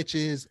name, which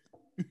is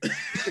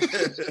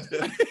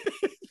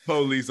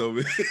Police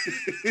over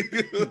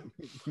here.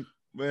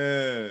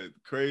 Man,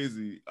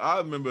 crazy. I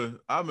remember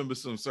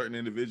some certain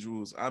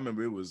individuals. I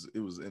remember it was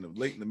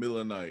late in the middle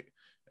of the night,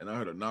 and I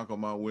heard a knock on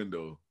my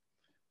window.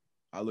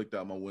 I looked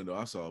out my window.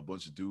 I saw a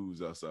bunch of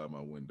dudes outside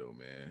my window,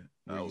 man.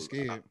 were I you was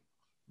scared?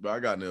 But I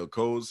got in a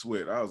cold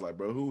sweat. I was like,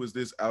 bro, who is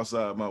this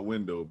outside my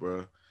window,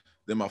 bro?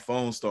 Then my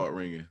phone start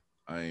ringing.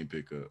 I ain't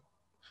pick up.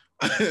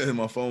 And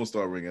my phone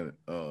start ringing.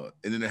 And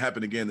then it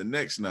happened again the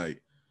next night.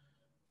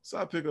 So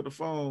I pick up the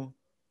phone.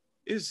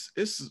 It's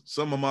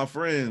some of my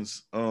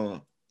friends.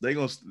 They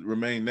gonna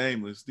remain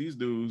nameless. These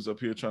dudes up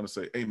here trying to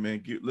say, hey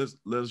man,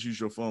 let's use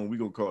your phone. We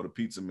gonna call the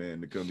pizza man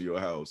to come to your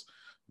house.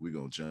 We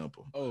gonna jump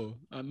him. Oh,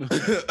 I know.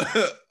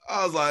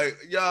 I was like,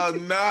 y'all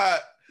not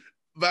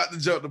about to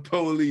jump the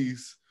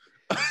police.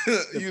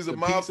 Using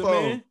my pizza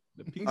phone. man?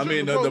 The pizza I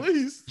mean, the the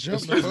police.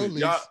 Jump the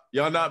police.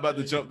 y'all not about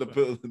to jump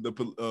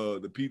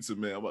the pizza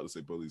man. I'm about to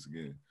say police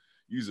again.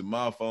 Using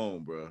my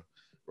phone, bro.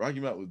 Rocky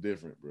Mountain was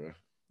different, bro.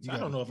 I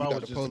don't know if I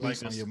was just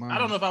like I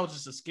don't know if I was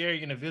just a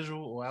scary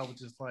individual or I was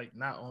just like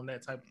not on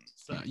that type of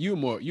stuff. You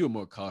were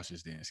more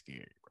cautious than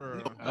scared.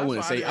 Bro, I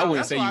wouldn't say you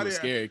were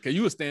scared because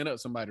you would stand up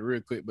somebody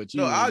real quick, but you.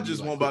 No, I wouldn't be just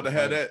like want about to quick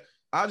have fight. that.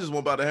 I just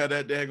want about to have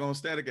that daggone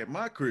static at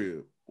my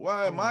crib.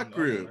 Why at my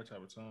crib? That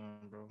type of time,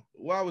 bro.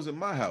 Why was it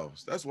my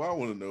house? That's what I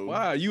want to know.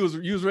 Wow, you was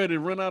ready to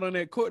run out on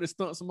that court to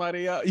stump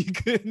somebody out. You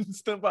couldn't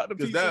stump out the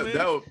Because pizza man.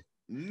 that would,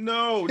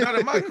 no, not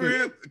at my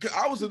crib. 'Cause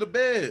I was in the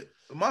bed.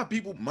 My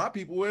people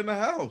were in the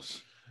house.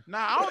 Nah,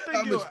 I don't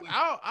think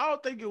I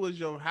don't think it was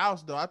your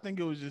house though. I think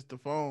it was just the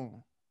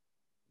phone.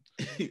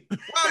 Why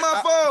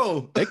my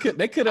phone? They could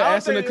have I don't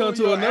asked him to think it come was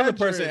to your another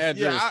person's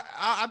address. Yeah,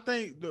 I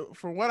think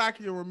from what I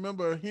can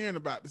remember hearing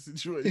about the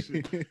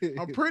situation,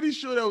 I'm pretty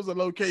sure there was a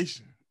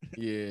location.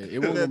 Yeah, it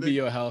wasn't gonna be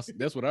your house.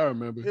 That's what I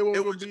remember. It was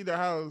would be the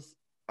house.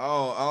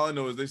 All I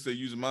know is they say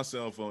using my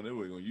cell phone. They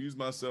were gonna use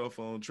my cell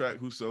phone, track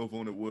whose cell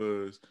phone it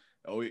was.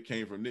 Oh, it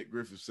came from Nick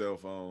Griffith's cell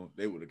phone.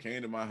 They would have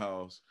came to my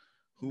house.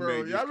 Who Bro,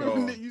 made this y'all remember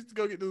call? Nick used to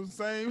go get those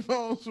same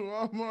phones from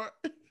Walmart?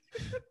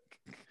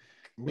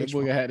 That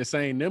boy had the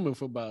same number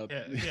for about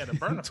Yeah, the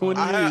burner 20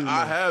 phone. years.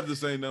 I have the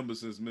same number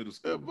since middle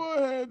school. That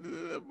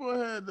boy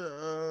had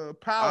the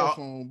power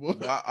phone, boy.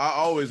 I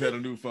always had a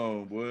new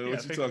phone, boy. Yeah,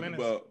 What you 50 talking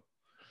minutes. about?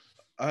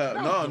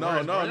 No.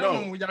 Y'all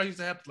remember when y'all used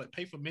to have to like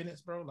pay for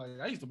minutes, bro? Like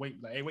I used to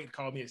wait, like, hey, wait to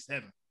call me at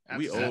 7.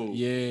 We After 7. old.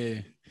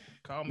 Yeah,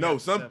 Call me No, after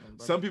some 7,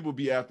 bro. some people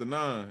be after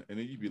 9, and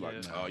then you be like,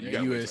 Yeah. "Oh, you yeah,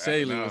 got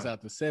USA was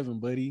after 7,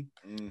 buddy.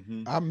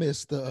 Mm-hmm. I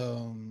missed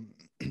the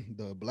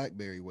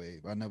BlackBerry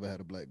wave. I never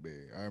had a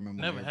BlackBerry. I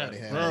remember Never when had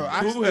everybody it. had. Bro, it. I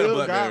Who had a still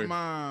BlackBerry? got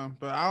mine,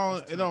 but I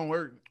don't. It don't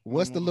work.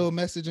 What's the no more. little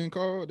messaging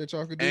card that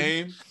y'all could do?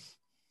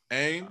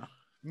 Aim.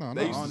 No,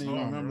 They no, used I to don't even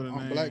song, remember the on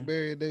name.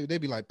 BlackBerry, they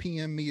be like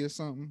PM me or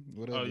something.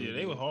 Whatever. Oh yeah, it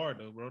they were is. hard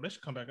though, bro. They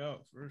should come back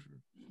out for sure.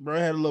 Bro, it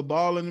had a little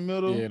ball in the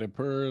middle. Yeah, the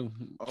pearl.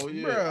 Oh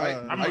yeah,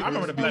 Bruh. I remember the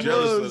used to be BlackBerry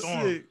jealous was of-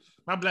 Storm. sick.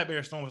 My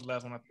BlackBerry Storm was the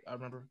last one I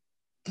remember.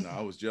 No,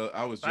 I was jealous.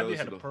 I was I did jealous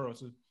have of a the, Pearl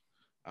too.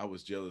 I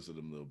was jealous of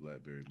them little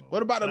BlackBerry phones.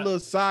 What about the I- little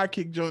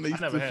sidekick joint they I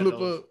used never to had flip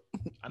those. up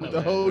I with never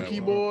the had whole that one.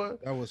 keyboard?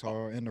 That was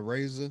hard. And the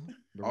Razor.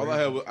 All I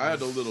had was I had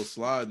the little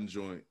sliding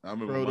joint. I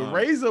remember Bro, the mine.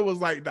 Razor was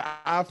like the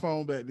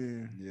iPhone back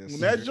then. Yes, When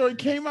sir. that joint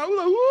came out, we were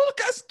like, "Ooh, look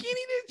how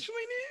skinny that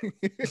joint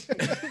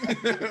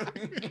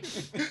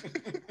is."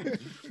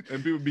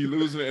 And people be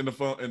losing it in the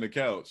phone in the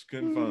couch.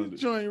 Couldn't find it.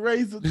 Joint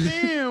Razor,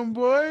 damn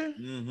boy.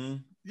 Mm-hmm.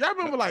 Y'all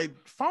remember like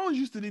phones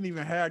used to didn't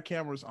even have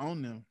cameras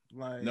on them.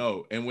 Like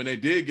No, and when they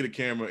did get a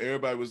camera,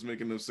 everybody was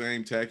making the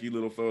same tacky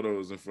little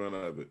photos in front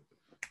of it.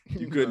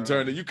 You couldn't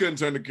turn it. You couldn't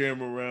turn the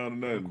camera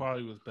around or The nothing.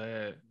 quality was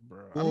bad, bro.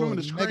 I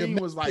remember the Mega- screen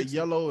was like megapixel.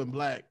 yellow and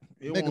black.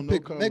 It wasn't no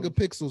color.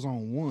 Megapixels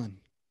on one.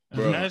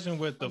 Bro. Imagine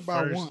with the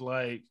About first one.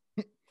 like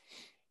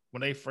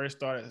when they first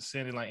started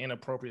sending like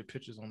inappropriate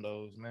pictures on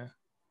those, man.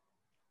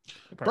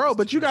 They probably Bro, was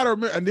but you terrible. gotta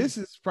remember, and this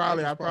is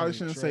probably That I was probably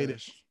shouldn't say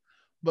trash. this,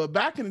 but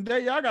back in the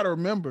day, y'all gotta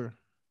remember,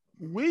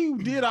 we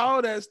did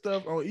all that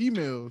stuff on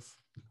emails.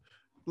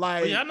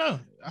 Like Oh, yeah, I know.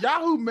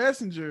 Yahoo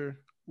Messenger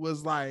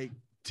was like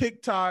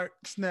TikTok,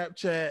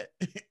 Snapchat,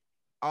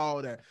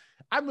 all that.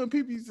 I remember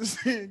people used to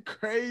send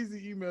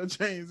crazy email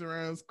chains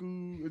around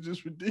school with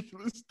just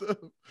ridiculous stuff.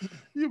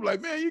 You be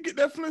like, man, you get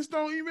that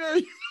Flintstone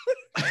email?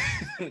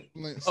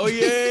 Oh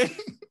yeah,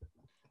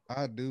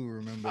 I do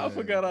remember. I that,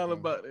 forgot all bro.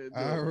 about that.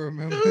 I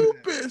remember that.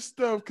 Stupid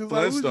stuff. Cause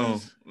like, we Flintstone.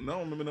 just, No, I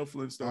don't remember no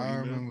Flintstone. I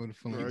email. remember the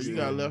bro, Flintstones. you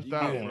got left You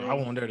out. get- Bro. I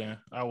wasn't there then.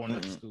 I wasn't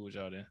at the school with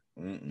y'all then.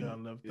 You got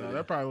left Yeah. out.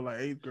 That probably was like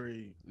 8th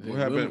grade. What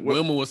happened? What-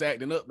 Wilma was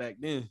acting up back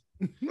then.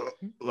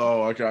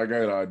 Oh, okay, I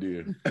got an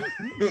idea.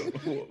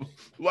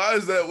 Why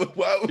is that?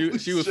 Why are we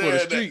She was for the sharing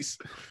that? streets.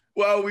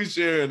 Why are we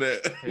sharing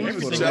that? Hey, We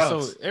everything, was is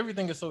child. so,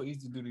 everything is so easy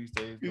to do these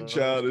days. You Bro. It's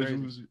childish.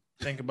 crazy.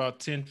 Think about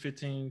 10,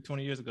 15,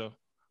 20 years ago.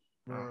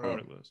 How Bro. hard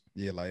it was.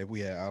 Yeah, like if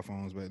we had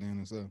iPhones back then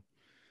and stuff.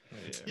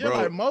 Yeah, Bro.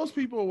 like most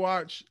people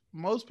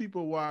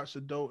watch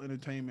adult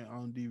entertainment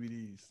on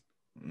DVDs.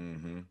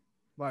 Mm-hmm.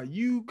 Like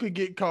you could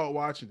get caught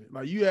watching it.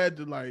 Like you had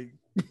to like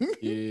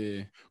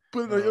Yeah,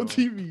 put it on your Bro.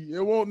 TV.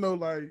 It won't know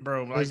like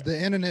Bro, Because like,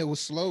 the internet was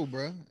slow,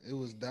 bro. It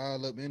was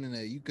dial-up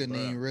internet. You couldn't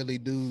Bruh. even really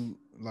do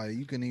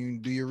you couldn't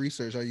even do your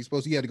research. How you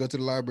supposed to? You had to go to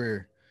the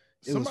library.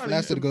 It was Somebody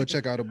faster to used go to-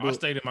 check out a I book.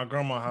 stayed at my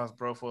grandma's house,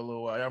 bro, for a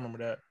little while. Y'all remember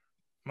that?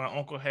 My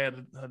uncle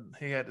had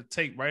the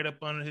tape right up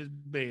under his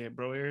bed,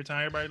 bro. Every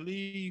time everybody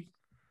leave,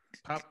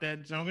 pop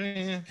that junk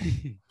in.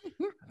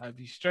 I'd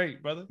be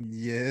straight, brother.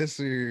 Yes,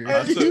 sir.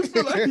 Hey, you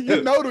feel like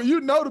you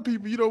know the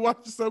people you don't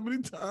watch it so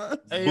many times.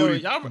 Hey, Booty-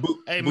 yo, y'all,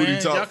 hey Booty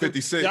man, Talk y'all can,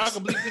 56. y'all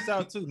can bleep this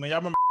out too, man. Y'all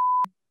remember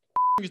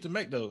used to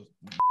make those.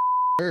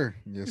 Sir.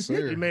 Yes,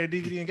 sir. He made a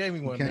DVD and gave me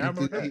one. Man. I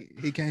remember that.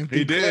 He came. He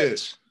through did.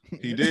 clutch.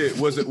 He did.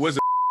 Was it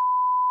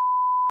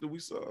that we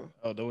saw?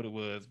 Oh, know what it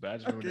was, but I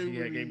just remember can't he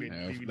had gave me a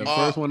Yeah, DVD. the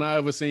first one I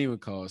ever seen was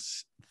called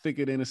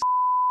 "Thicker Than a."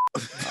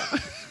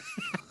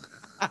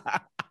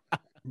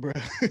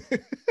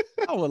 Bruh.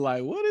 I was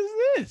like, "What is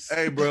this?"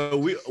 Hey, bro,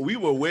 we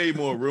were way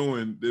more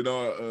ruined than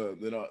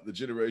the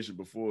generation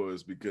before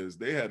us because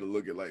they had to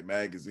look at like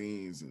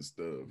magazines and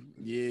stuff.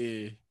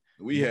 Yeah,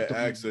 We had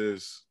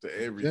access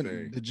to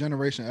everything. The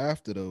generation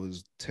after though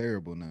is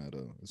terrible now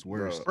though. It's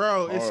worse.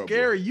 Bro, it's Horrible.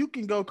 scary. You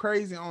can go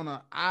crazy on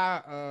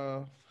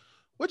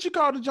what you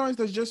call the joints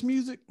that's just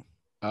music?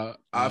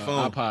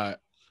 iPhone.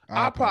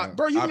 iPod.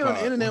 Bro, you can get on the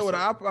iPod. internet with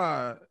an What's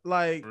iPod.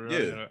 Like For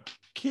real, Yeah.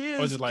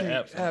 kids just like can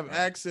apps have sometimes.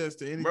 access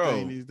to anything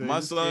Bro, these days. my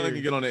It's son scary.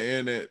 can get on the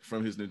internet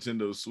from his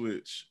Nintendo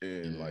Switch,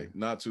 and Yeah. like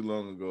not too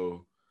long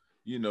ago,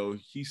 you know,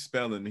 he's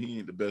spelling. He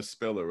ain't the best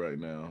speller right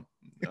now.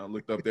 I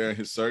looked up there in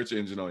his search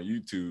engine on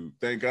YouTube.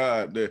 Thank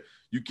God that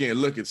you can't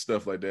look at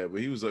stuff like that. But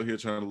he was up here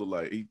trying to look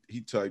like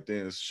he typed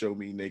in "show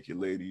me naked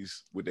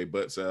ladies with their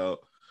butts out."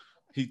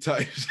 He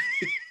typed.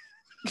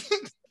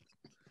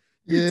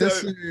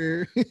 Yes, type-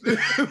 sir.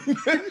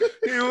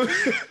 He was-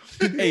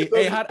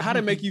 hey, how did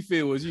it make you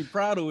feel? Was you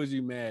proud or was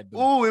you mad? though?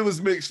 Oh, it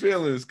was mixed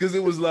feelings because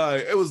it was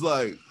like I was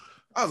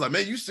like,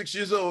 man, you 6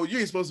 years old. You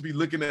ain't supposed to be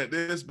looking at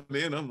this. But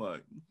then I'm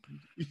like,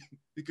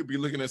 he could be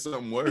looking at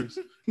something worse.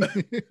 He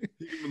could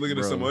be looking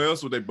Bro. at someone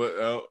else with their butt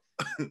out.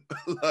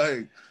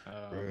 Like,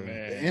 Oh, Bruh.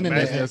 man. The internet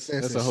Imagine, access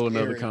That's a is whole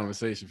nother scary now.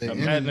 conversation. The For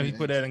me. imagine if he internet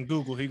put that in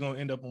Google, he gonna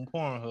end up on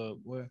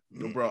Pornhub. Boy.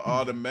 bro,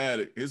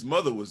 automatic. His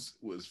mother was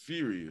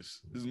furious.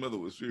 His mother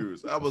was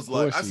furious. I was Of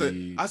like, course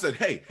she- I said,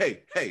 hey,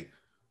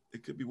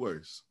 it could be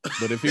worse.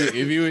 But if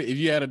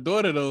you had a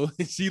daughter though,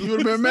 she You would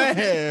have been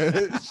mad.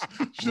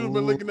 Should have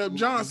been looking up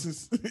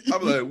Johnson's.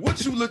 I'm like,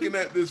 what you looking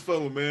at this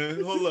for,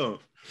 man? Hold on.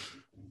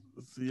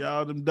 See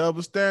all them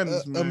double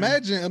standards, man.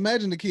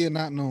 Imagine the kid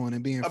not knowing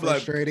and being I'm like-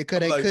 frustrated because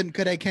I'm they like- couldn't,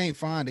 because they can't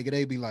find it.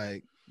 They be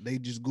like, they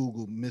just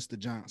Google Mr.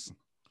 Johnson.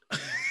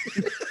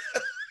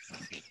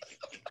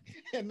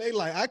 And they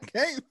like, I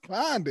can't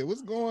find it.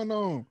 What's going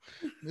on?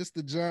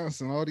 Mr.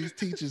 Johnson. All these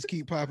teachers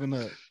keep popping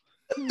up.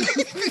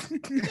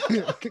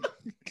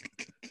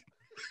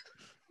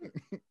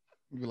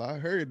 Be like, I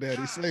heard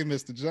Daddy say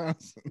Mr.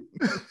 Johnson.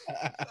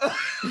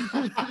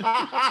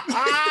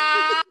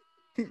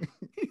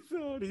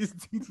 all these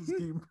teachers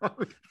keep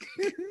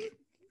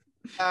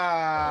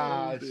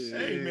Ah,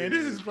 Hey man,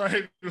 this is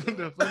probably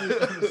the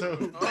funniest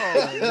episode.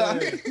 Oh,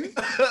 man.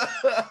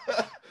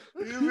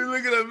 You be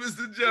looking at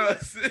Mr.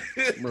 Johnson,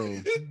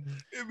 Bro.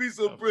 It be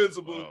so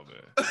principled.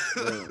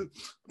 Oh,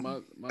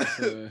 man.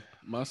 Bro,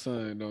 my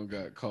son don't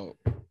got caught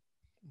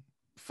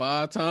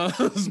 5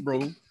 times,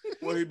 bro.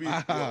 What he be?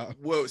 Wow.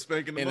 What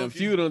spanking the And a monkey?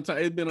 few of them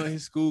times it's been on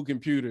his school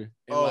computer.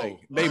 And like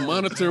they Oh.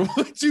 monitor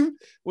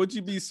what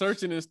you be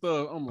searching and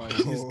stuff. I'm like,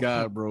 this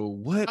guy, bro,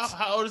 what?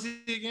 How old is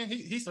he again?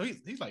 He's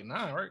like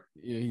 9, right?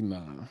 Yeah, he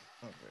nah.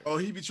 Oh,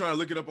 he be trying to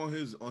look it up on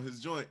his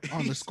joint.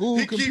 On the school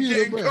he computer, keep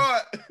getting bro.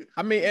 caught.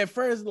 I mean, at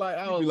first, like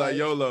I He was be like,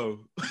 YOLO.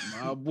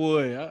 my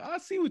boy, I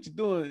see what you're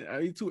doing.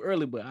 You too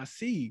early, but I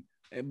see.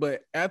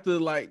 But after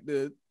like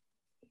the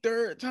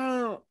 3rd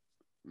time,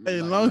 Hey,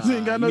 as like, long as he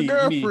ain't got no you need-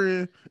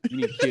 girlfriend. you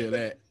need to kill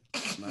that.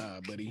 Nah,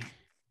 buddy.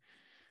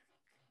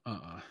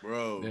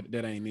 Bro.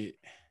 That ain't it.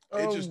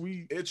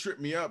 It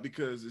tripped me out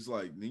because it's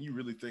like then you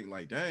really think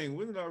like, dang,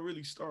 when did I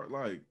really start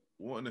like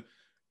wanting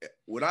to?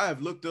 Would I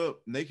have looked up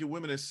naked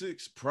women at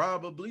 6?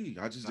 Probably.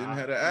 I just didn't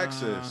have the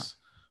access.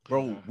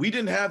 Bro, we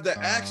didn't have that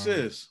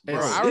access, At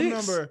Bro, I six?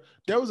 remember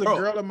there was a Bro,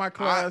 girl in my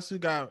class who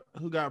got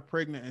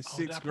pregnant in Oh,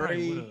 sixth that probably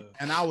grade, would've-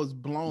 and I was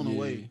blown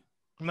away.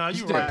 No,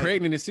 You you got right.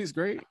 pregnant in 6th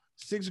grade?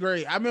 Sixth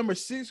grade. I remember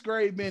sixth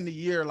grade being the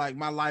year like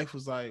my life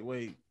was like,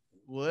 wait,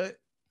 what?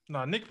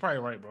 No, Nick probably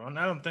right, bro. And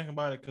I don't think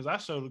about it because I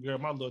showed the girl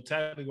my little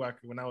tattoo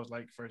when I was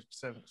like first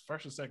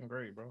or second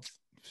grade, bro.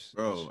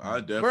 bro. I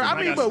definitely. Bro, I I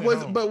mean, got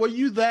sent home. but were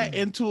you that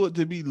into it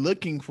to be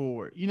looking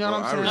for it? You know Bro,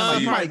 what I I'm saying? Like,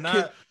 received- you Probably might not.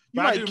 kiss, you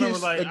But I might do remember,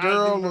 kiss like, a girl I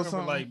do or remember,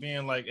 something. like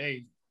being like,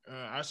 "Hey,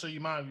 I'll show you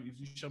mine if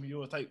you show me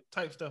yours."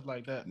 Type stuff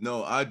like that.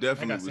 No, I I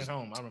definitely got was. sent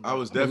home. I remember. I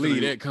was I believe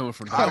definitely. that coming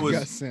from I Doc. was-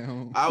 got sent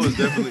home. I was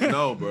definitely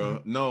no,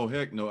 bro. No,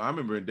 heck no. I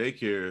remember in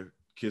daycare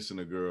kissing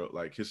a girl,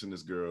 like kissing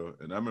this girl,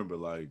 and I remember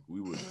like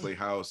we would play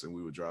house and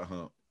we would dry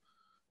hump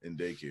in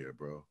daycare,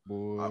 bro.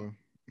 Boy.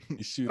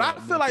 You shoot But I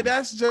out feel like nothing.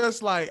 that's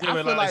just like Yeah, I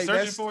but, feel like, like searching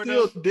that's for it,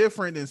 still though?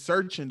 different than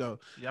searching though.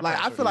 Yeah, Like I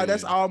probably feel like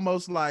that's yeah.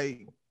 almost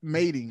like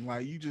mating.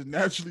 Like you just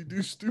naturally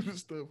do stupid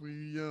stuff when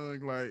you're young.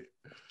 Like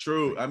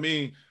True. I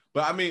mean,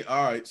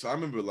 all right. So I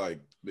remember like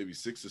maybe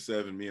 6 or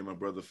 7. Me and my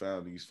brother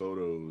found these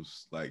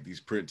photos, like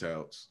these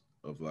printouts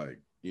of like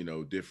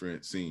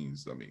different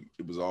scenes. I mean,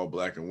 it was all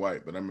black and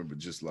white, but I remember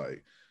just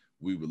like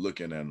we were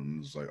looking at them. And it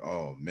was like,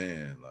 oh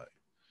man, like,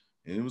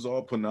 and it was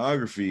all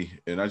pornography.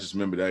 And I just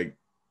remember that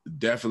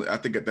definitely. I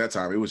think at that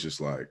time it was just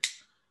like,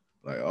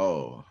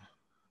 oh,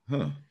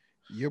 huh.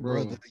 Your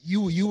Bro. brother,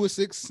 you were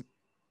 6.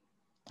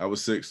 I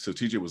was 6, so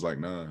TJ was like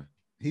 9.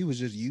 He was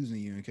just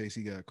using you in case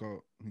he got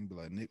caught. He'd be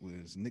like, Nick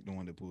the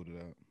one that pulled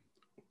it out.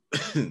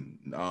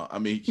 No, I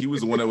mean he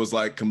was the one that was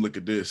like, "Come look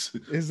at this."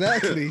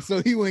 Exactly.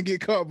 So he wouldn't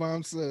get caught by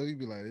himself. He'd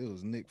be like, it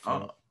was Nick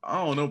fault.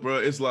 I don't know, bro.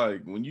 It's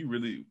like when you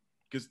really,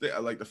 because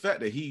like the fact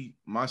that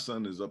my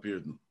son is up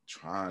here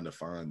trying to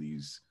find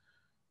these,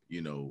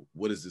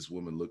 what does this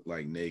woman look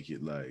like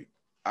naked? Like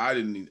I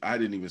didn't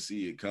even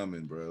see it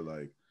coming, bro.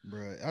 Like,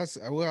 Bro,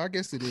 I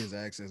guess it is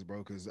access,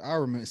 bro. Because I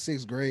remember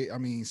 6th grade. I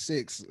mean,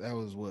 6. That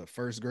was what,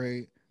 1st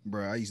grade,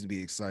 bro. I used to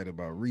be excited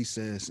about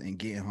recess and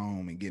getting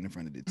home and getting in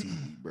front of the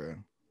TV, bro.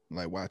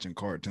 Like watching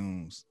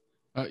cartoons.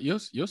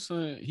 Your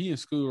son, he in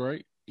school,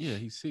 right? Yeah,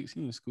 he's 6.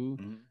 He in school.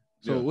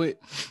 So yeah. wait.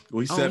 Well,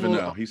 he's I don't 7 know-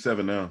 now. He's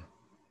 7 now.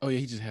 Oh yeah,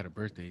 he just had a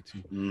birthday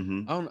too.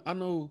 Mm-hmm. I don't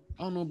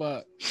know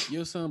about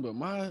your son, but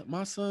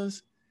my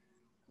sons,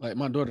 like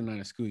my daughter not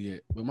in school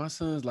yet, but my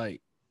sons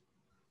like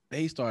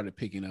they started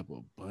picking up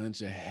a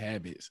bunch of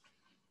habits,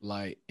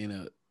 like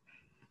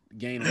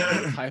gaining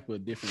all type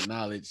of different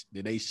knowledge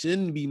that they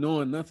shouldn't be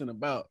knowing nothing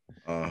about.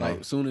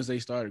 Like as soon as they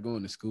started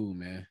going to school,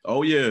 man.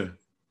 Oh yeah.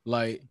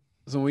 Like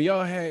so when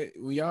y'all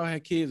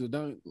had kids or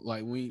don't,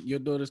 like when your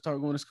daughters start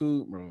going to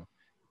school, bro,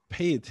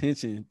 pay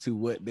attention to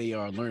what they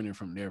are learning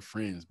from their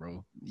friends,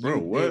 bro. Bro,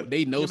 what?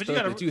 They know Yeah, but you stuff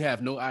gotta- that you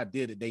have no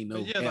idea that they know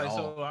But yeah, at like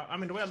all. so. I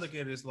mean, the way I look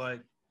at it is like,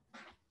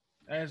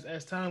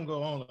 as time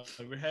go on,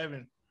 like we're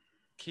having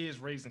kids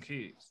raising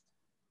kids.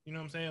 You know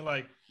what I'm saying?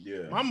 Like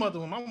Yeah.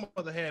 when my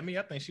mother had me,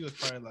 I think she was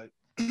probably like,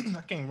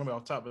 I can't remember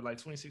off top, but like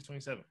 26,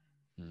 27.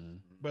 Mhm.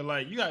 But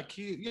like you got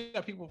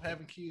people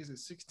having kids at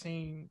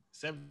 16,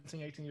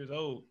 17, 18 years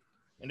old,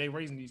 and they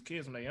raising these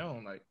kids on their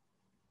own. Like,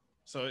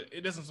 so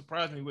it doesn't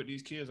surprise me what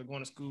these kids are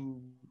going to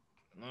school.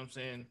 You know what I'm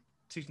saying?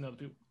 Teaching other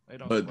people. They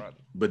don't surprise me.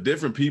 But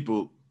different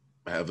people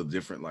have a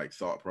different like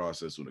thought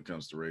process when it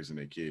comes to raising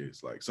their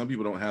kids. Like some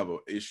people don't have an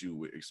issue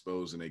with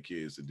exposing their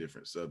kids to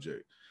different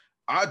subjects.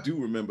 I do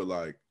remember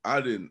like I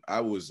didn't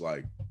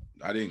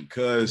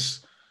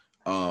cuss.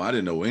 I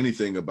didn't know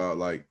anything about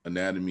like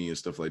anatomy and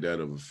stuff like that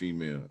of a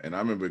female. And I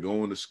remember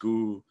going to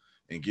school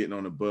and getting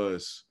on the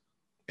bus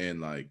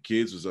and like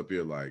kids was up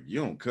here like, you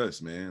don't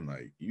cuss, man.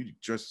 Like you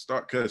just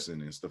start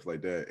cussing and stuff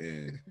like that.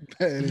 And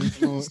Bad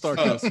influence. Start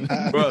cussing.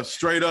 bro,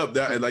 straight up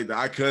that like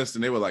I cussed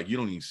and they were like, you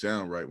don't even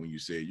sound right when you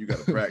say it. You got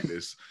to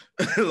practice.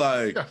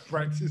 Like,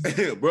 Practice.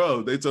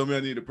 bro, they told me I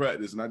need to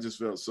practice, and I just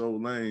felt so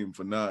lame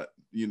for not,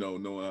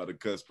 knowing how to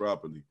cuss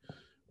properly.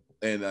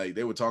 And like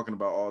they were talking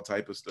about all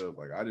type of stuff.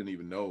 Like I didn't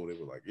even know. They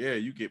were like, yeah,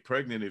 you get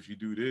pregnant if you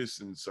do this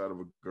inside of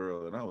a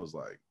girl. And I was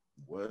like,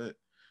 what?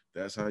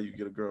 That's how you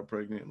get a girl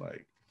pregnant?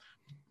 Like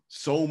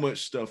so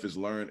much stuff is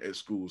learned at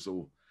school.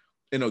 So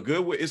in a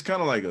good way, it's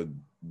kind of like a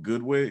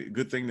good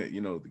thing that,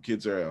 the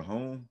kids are at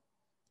home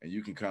and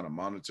you can kind of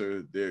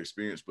monitor their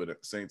experience. But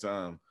at the same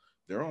time,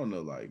 they're on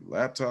the like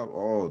laptop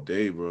all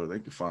day, bro. They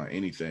can find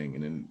anything.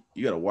 And then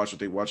you got to watch what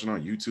they watching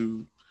on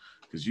YouTube,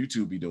 because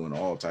YouTube be doing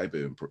all type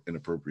of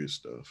inappropriate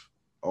stuff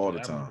all the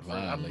time.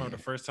 I remember the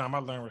first time I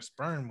learned what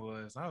sperm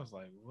was. I was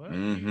like, what?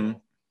 Mhm.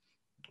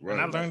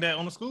 And I learned that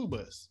on the school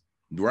bus.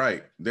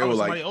 Right. They I were was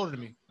like, somebody older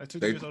than me, like 2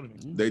 years older than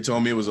me. they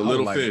told me it was a I was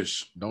little like,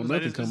 fish. Don't It was like,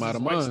 nothing this come out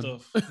of white mine.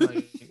 stuff.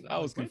 Like, I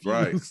was confused.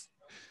 Right.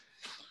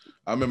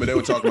 I remember they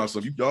were talking about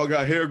some, y'all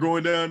got hair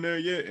growing down there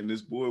yet? And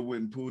this boy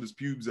went and pulled his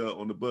pubes out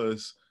on the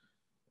bus.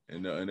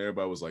 And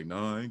everybody was like,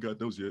 nah, I ain't got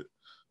those yet.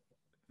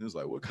 It was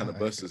like, what kind of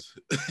bus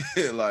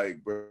is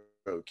like, bro,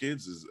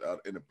 kids is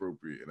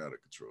inappropriate and out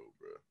of control,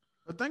 bro.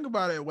 But think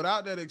about it.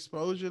 Without that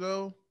exposure,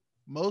 though,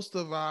 most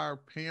of our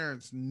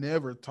parents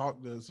never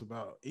talked to us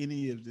about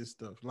any of this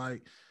stuff.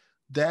 Like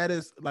that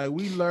is like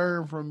we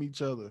learn from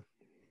each other.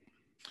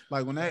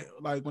 Like when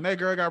that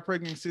girl got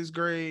pregnant in 6th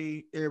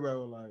grade, everybody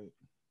was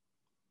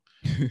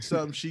like,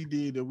 something she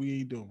did that we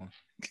ain't doing.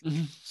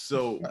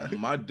 So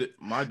my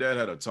dad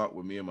had a talk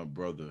with me and my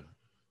brother.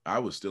 I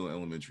was still in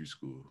elementary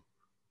school.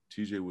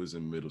 TJ was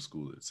in middle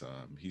school at the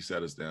time. He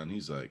sat us down.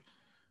 He's like,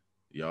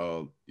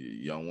 y'all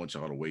want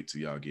y'all to wait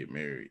till y'all get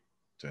married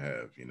to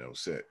have,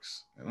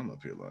 sex. And I'm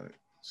up here like,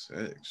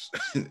 sex?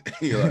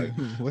 He's like,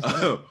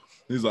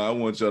 he's like, I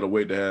want y'all to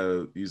wait to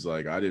have, he's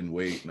like, I didn't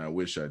wait and I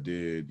wish I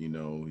did,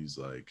 he's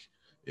like,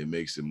 it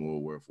makes it more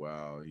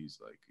worthwhile. He's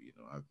like,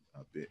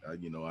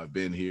 I've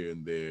been here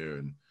and there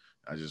and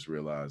I just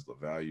realized the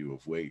value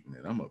of waiting.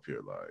 And I'm up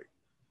here like,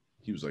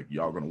 he was like,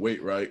 y'all gonna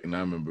wait, right? And I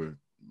remember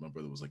my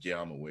brother was like, yeah,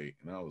 I'm gonna wait.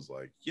 And I was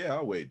like, yeah,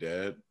 I'll wait,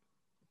 Dad.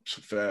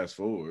 Fast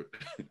forward.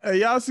 Hey,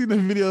 y'all seen the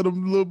video of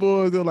them little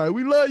boys? They're like,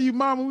 we love you,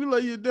 mama. We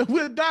love you.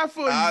 We'll die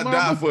for you, I'll mama.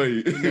 die for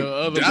you. The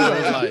other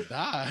boy was like,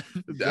 die.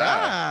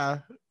 Die.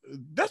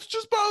 That's what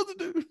you're supposed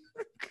to do.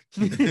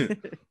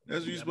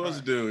 That's what you're supposed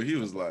to do. He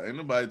was like, ain't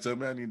nobody tell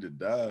me I need to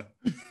die.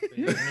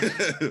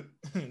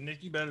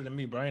 Nick, you better than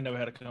me, bro. I ain't never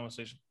had a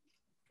conversation.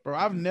 Bro,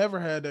 I've never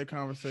had that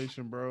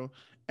conversation, bro.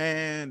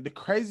 And the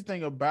crazy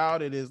thing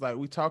about it is, like,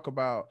 we talk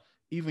about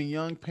even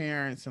young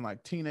parents and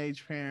like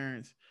teenage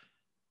parents.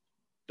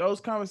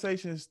 Those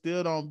conversations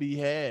still don't be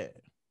had.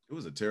 It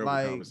was a terrible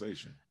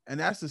conversation. And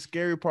that's the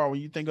scary part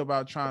when you think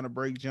about trying to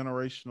break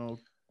generational,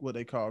 what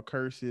they call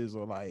curses,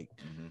 or like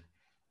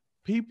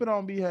people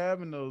don't be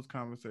having those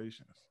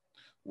conversations.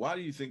 Why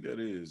do you think that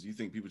is? You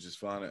think people just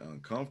find it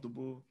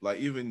uncomfortable? Like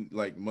even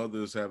like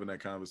mothers having that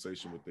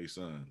conversation with their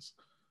sons.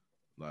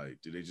 Like,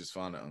 do they just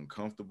find it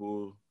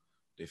uncomfortable?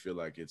 They feel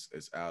like it's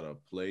out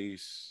of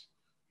place.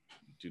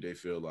 Do they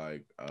feel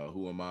like,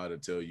 who am I to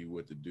tell you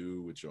what to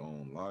do with your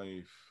own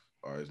life?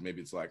 Or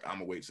maybe it's like, I'm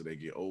gonna wait till they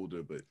get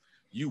older, but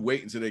you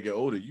wait until they get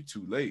older, you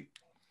too late.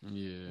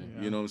 Yeah.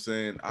 You know what I'm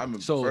saying?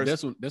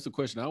 That's a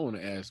question I want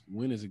to ask.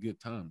 When is a good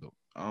time though?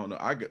 I don't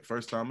know.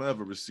 First time I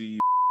ever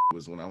received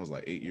was when I was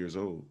like 8 years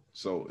old.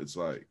 So it's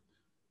like,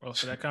 oh,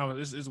 so that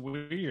conversation is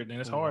weird, and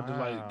it's hard to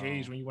like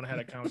gauge when you want to have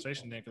that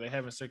conversation then, because they're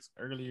having sex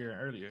earlier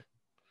and earlier.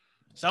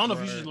 So I don't know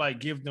if you should like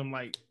give them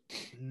like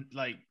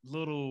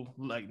little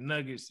like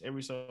nuggets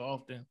every so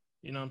often.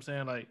 You know what I'm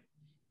saying? Like,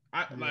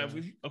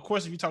 of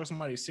course, if you talk to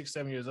somebody 6,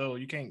 7 years old,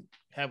 you can't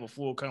have a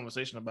full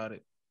conversation about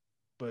it.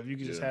 But if you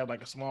could just have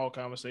like a small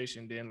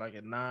conversation, then like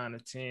at 9 or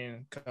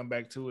 10, come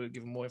back to it,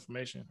 give them more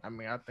information. I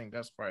mean, I think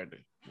that's probably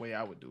the way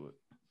I would do it.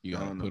 You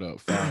gotta put up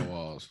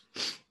firewalls.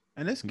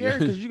 And it's scary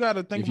because you got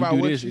to think if you about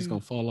do what this, it's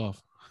gonna fall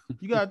off.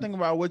 You got to think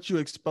about what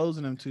you're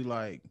exposing them to.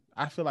 Like,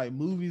 I feel like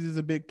movies is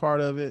a big part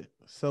of it.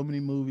 So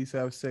many movies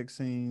have sex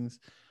scenes.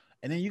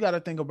 And then you got to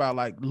think about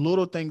like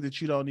little things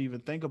that you don't even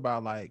think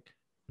about. Like,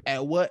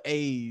 at what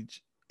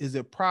age is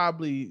it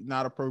probably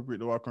not appropriate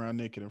to walk around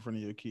naked in front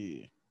of your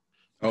kid?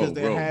 Because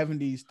they're having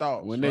these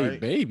thoughts when right? they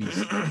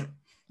babies. But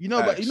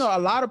a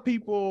lot of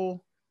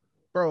people,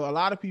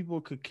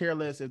 could care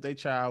less if their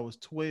child was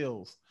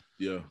 12.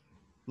 Yeah.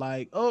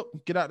 Like, oh,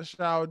 get out the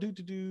shower, do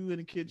in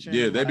the kitchen.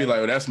 Yeah, they'd be like,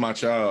 well, that's my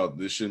child.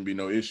 This shouldn't be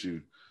no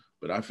issue.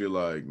 But I feel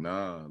like,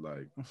 nah,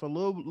 like for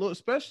little,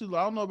 especially,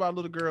 I don't know about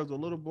little girls or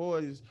little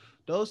boys,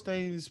 those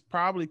things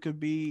probably could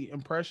be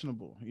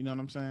impressionable. You know what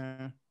I'm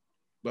saying?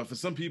 But for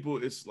some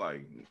people, it's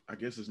like, I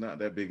guess it's not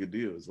that big a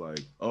deal. It's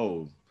like,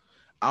 oh,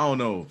 I don't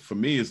know. For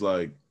me, it's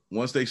like,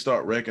 once they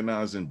start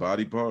recognizing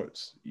body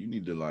parts, you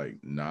need to like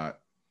not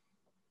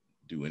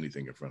do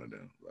anything in front of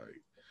them.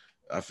 Like,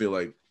 I feel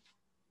like,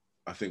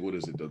 I think, what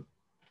is it? The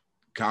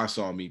Kai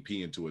saw me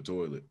pee into a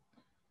toilet.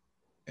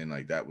 And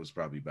like, that was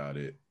probably about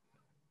it.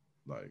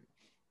 Like,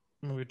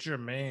 I mean, with your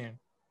man.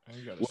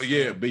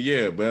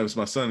 But as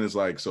my son is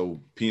like,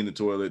 so pee in the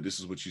toilet, this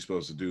is what you're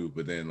supposed to do.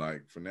 But then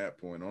like from that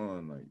point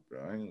on, like,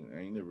 bro, I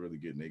ain't never really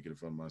get naked in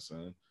front of my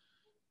son.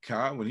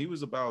 Kai, when he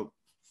was about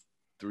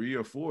 3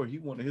 or 4, he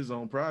wanted his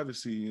own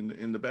privacy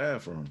in the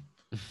bathroom.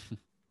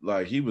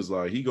 Like, he was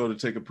like, he go to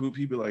take a poop,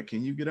 he'd be like,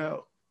 can you get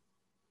out?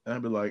 And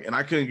I'd be like, and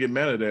I couldn't get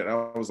mad at that.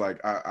 I was like,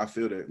 I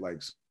feel that,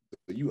 like, so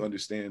you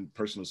understand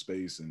personal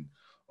space and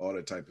all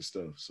that type of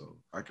stuff. So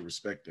I can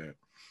respect that.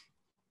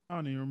 I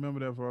don't even remember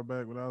that far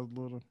back when I was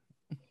little.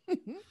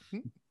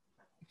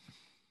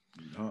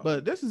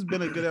 But this has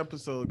been a good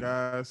episode,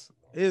 guys.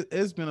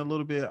 It's been a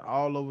little bit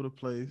all over the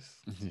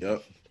place.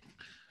 Yep.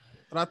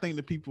 But I think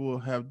the people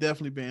have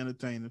definitely been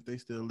entertained if they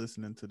still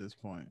listening to this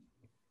point.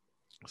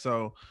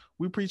 So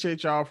we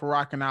appreciate y'all for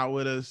rocking out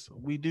with us.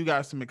 We do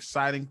got some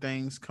exciting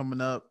things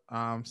coming up.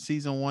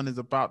 Season 1 is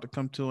about to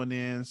come to an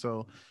end.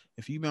 So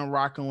if you've been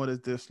rocking with us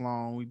this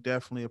long, we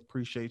definitely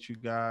appreciate you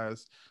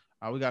guys.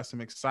 We got some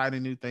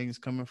exciting new things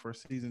coming for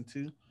season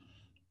 2.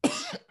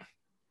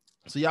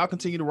 So y'all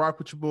continue to rock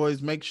with your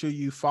boys. Make sure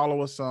you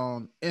follow us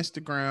on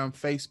Instagram,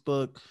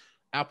 Facebook,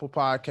 Apple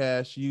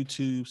Podcasts,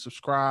 YouTube.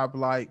 Subscribe,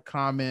 like,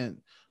 comment,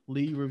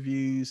 leave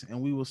reviews,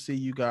 and we will see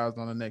you guys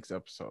on the next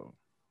episode.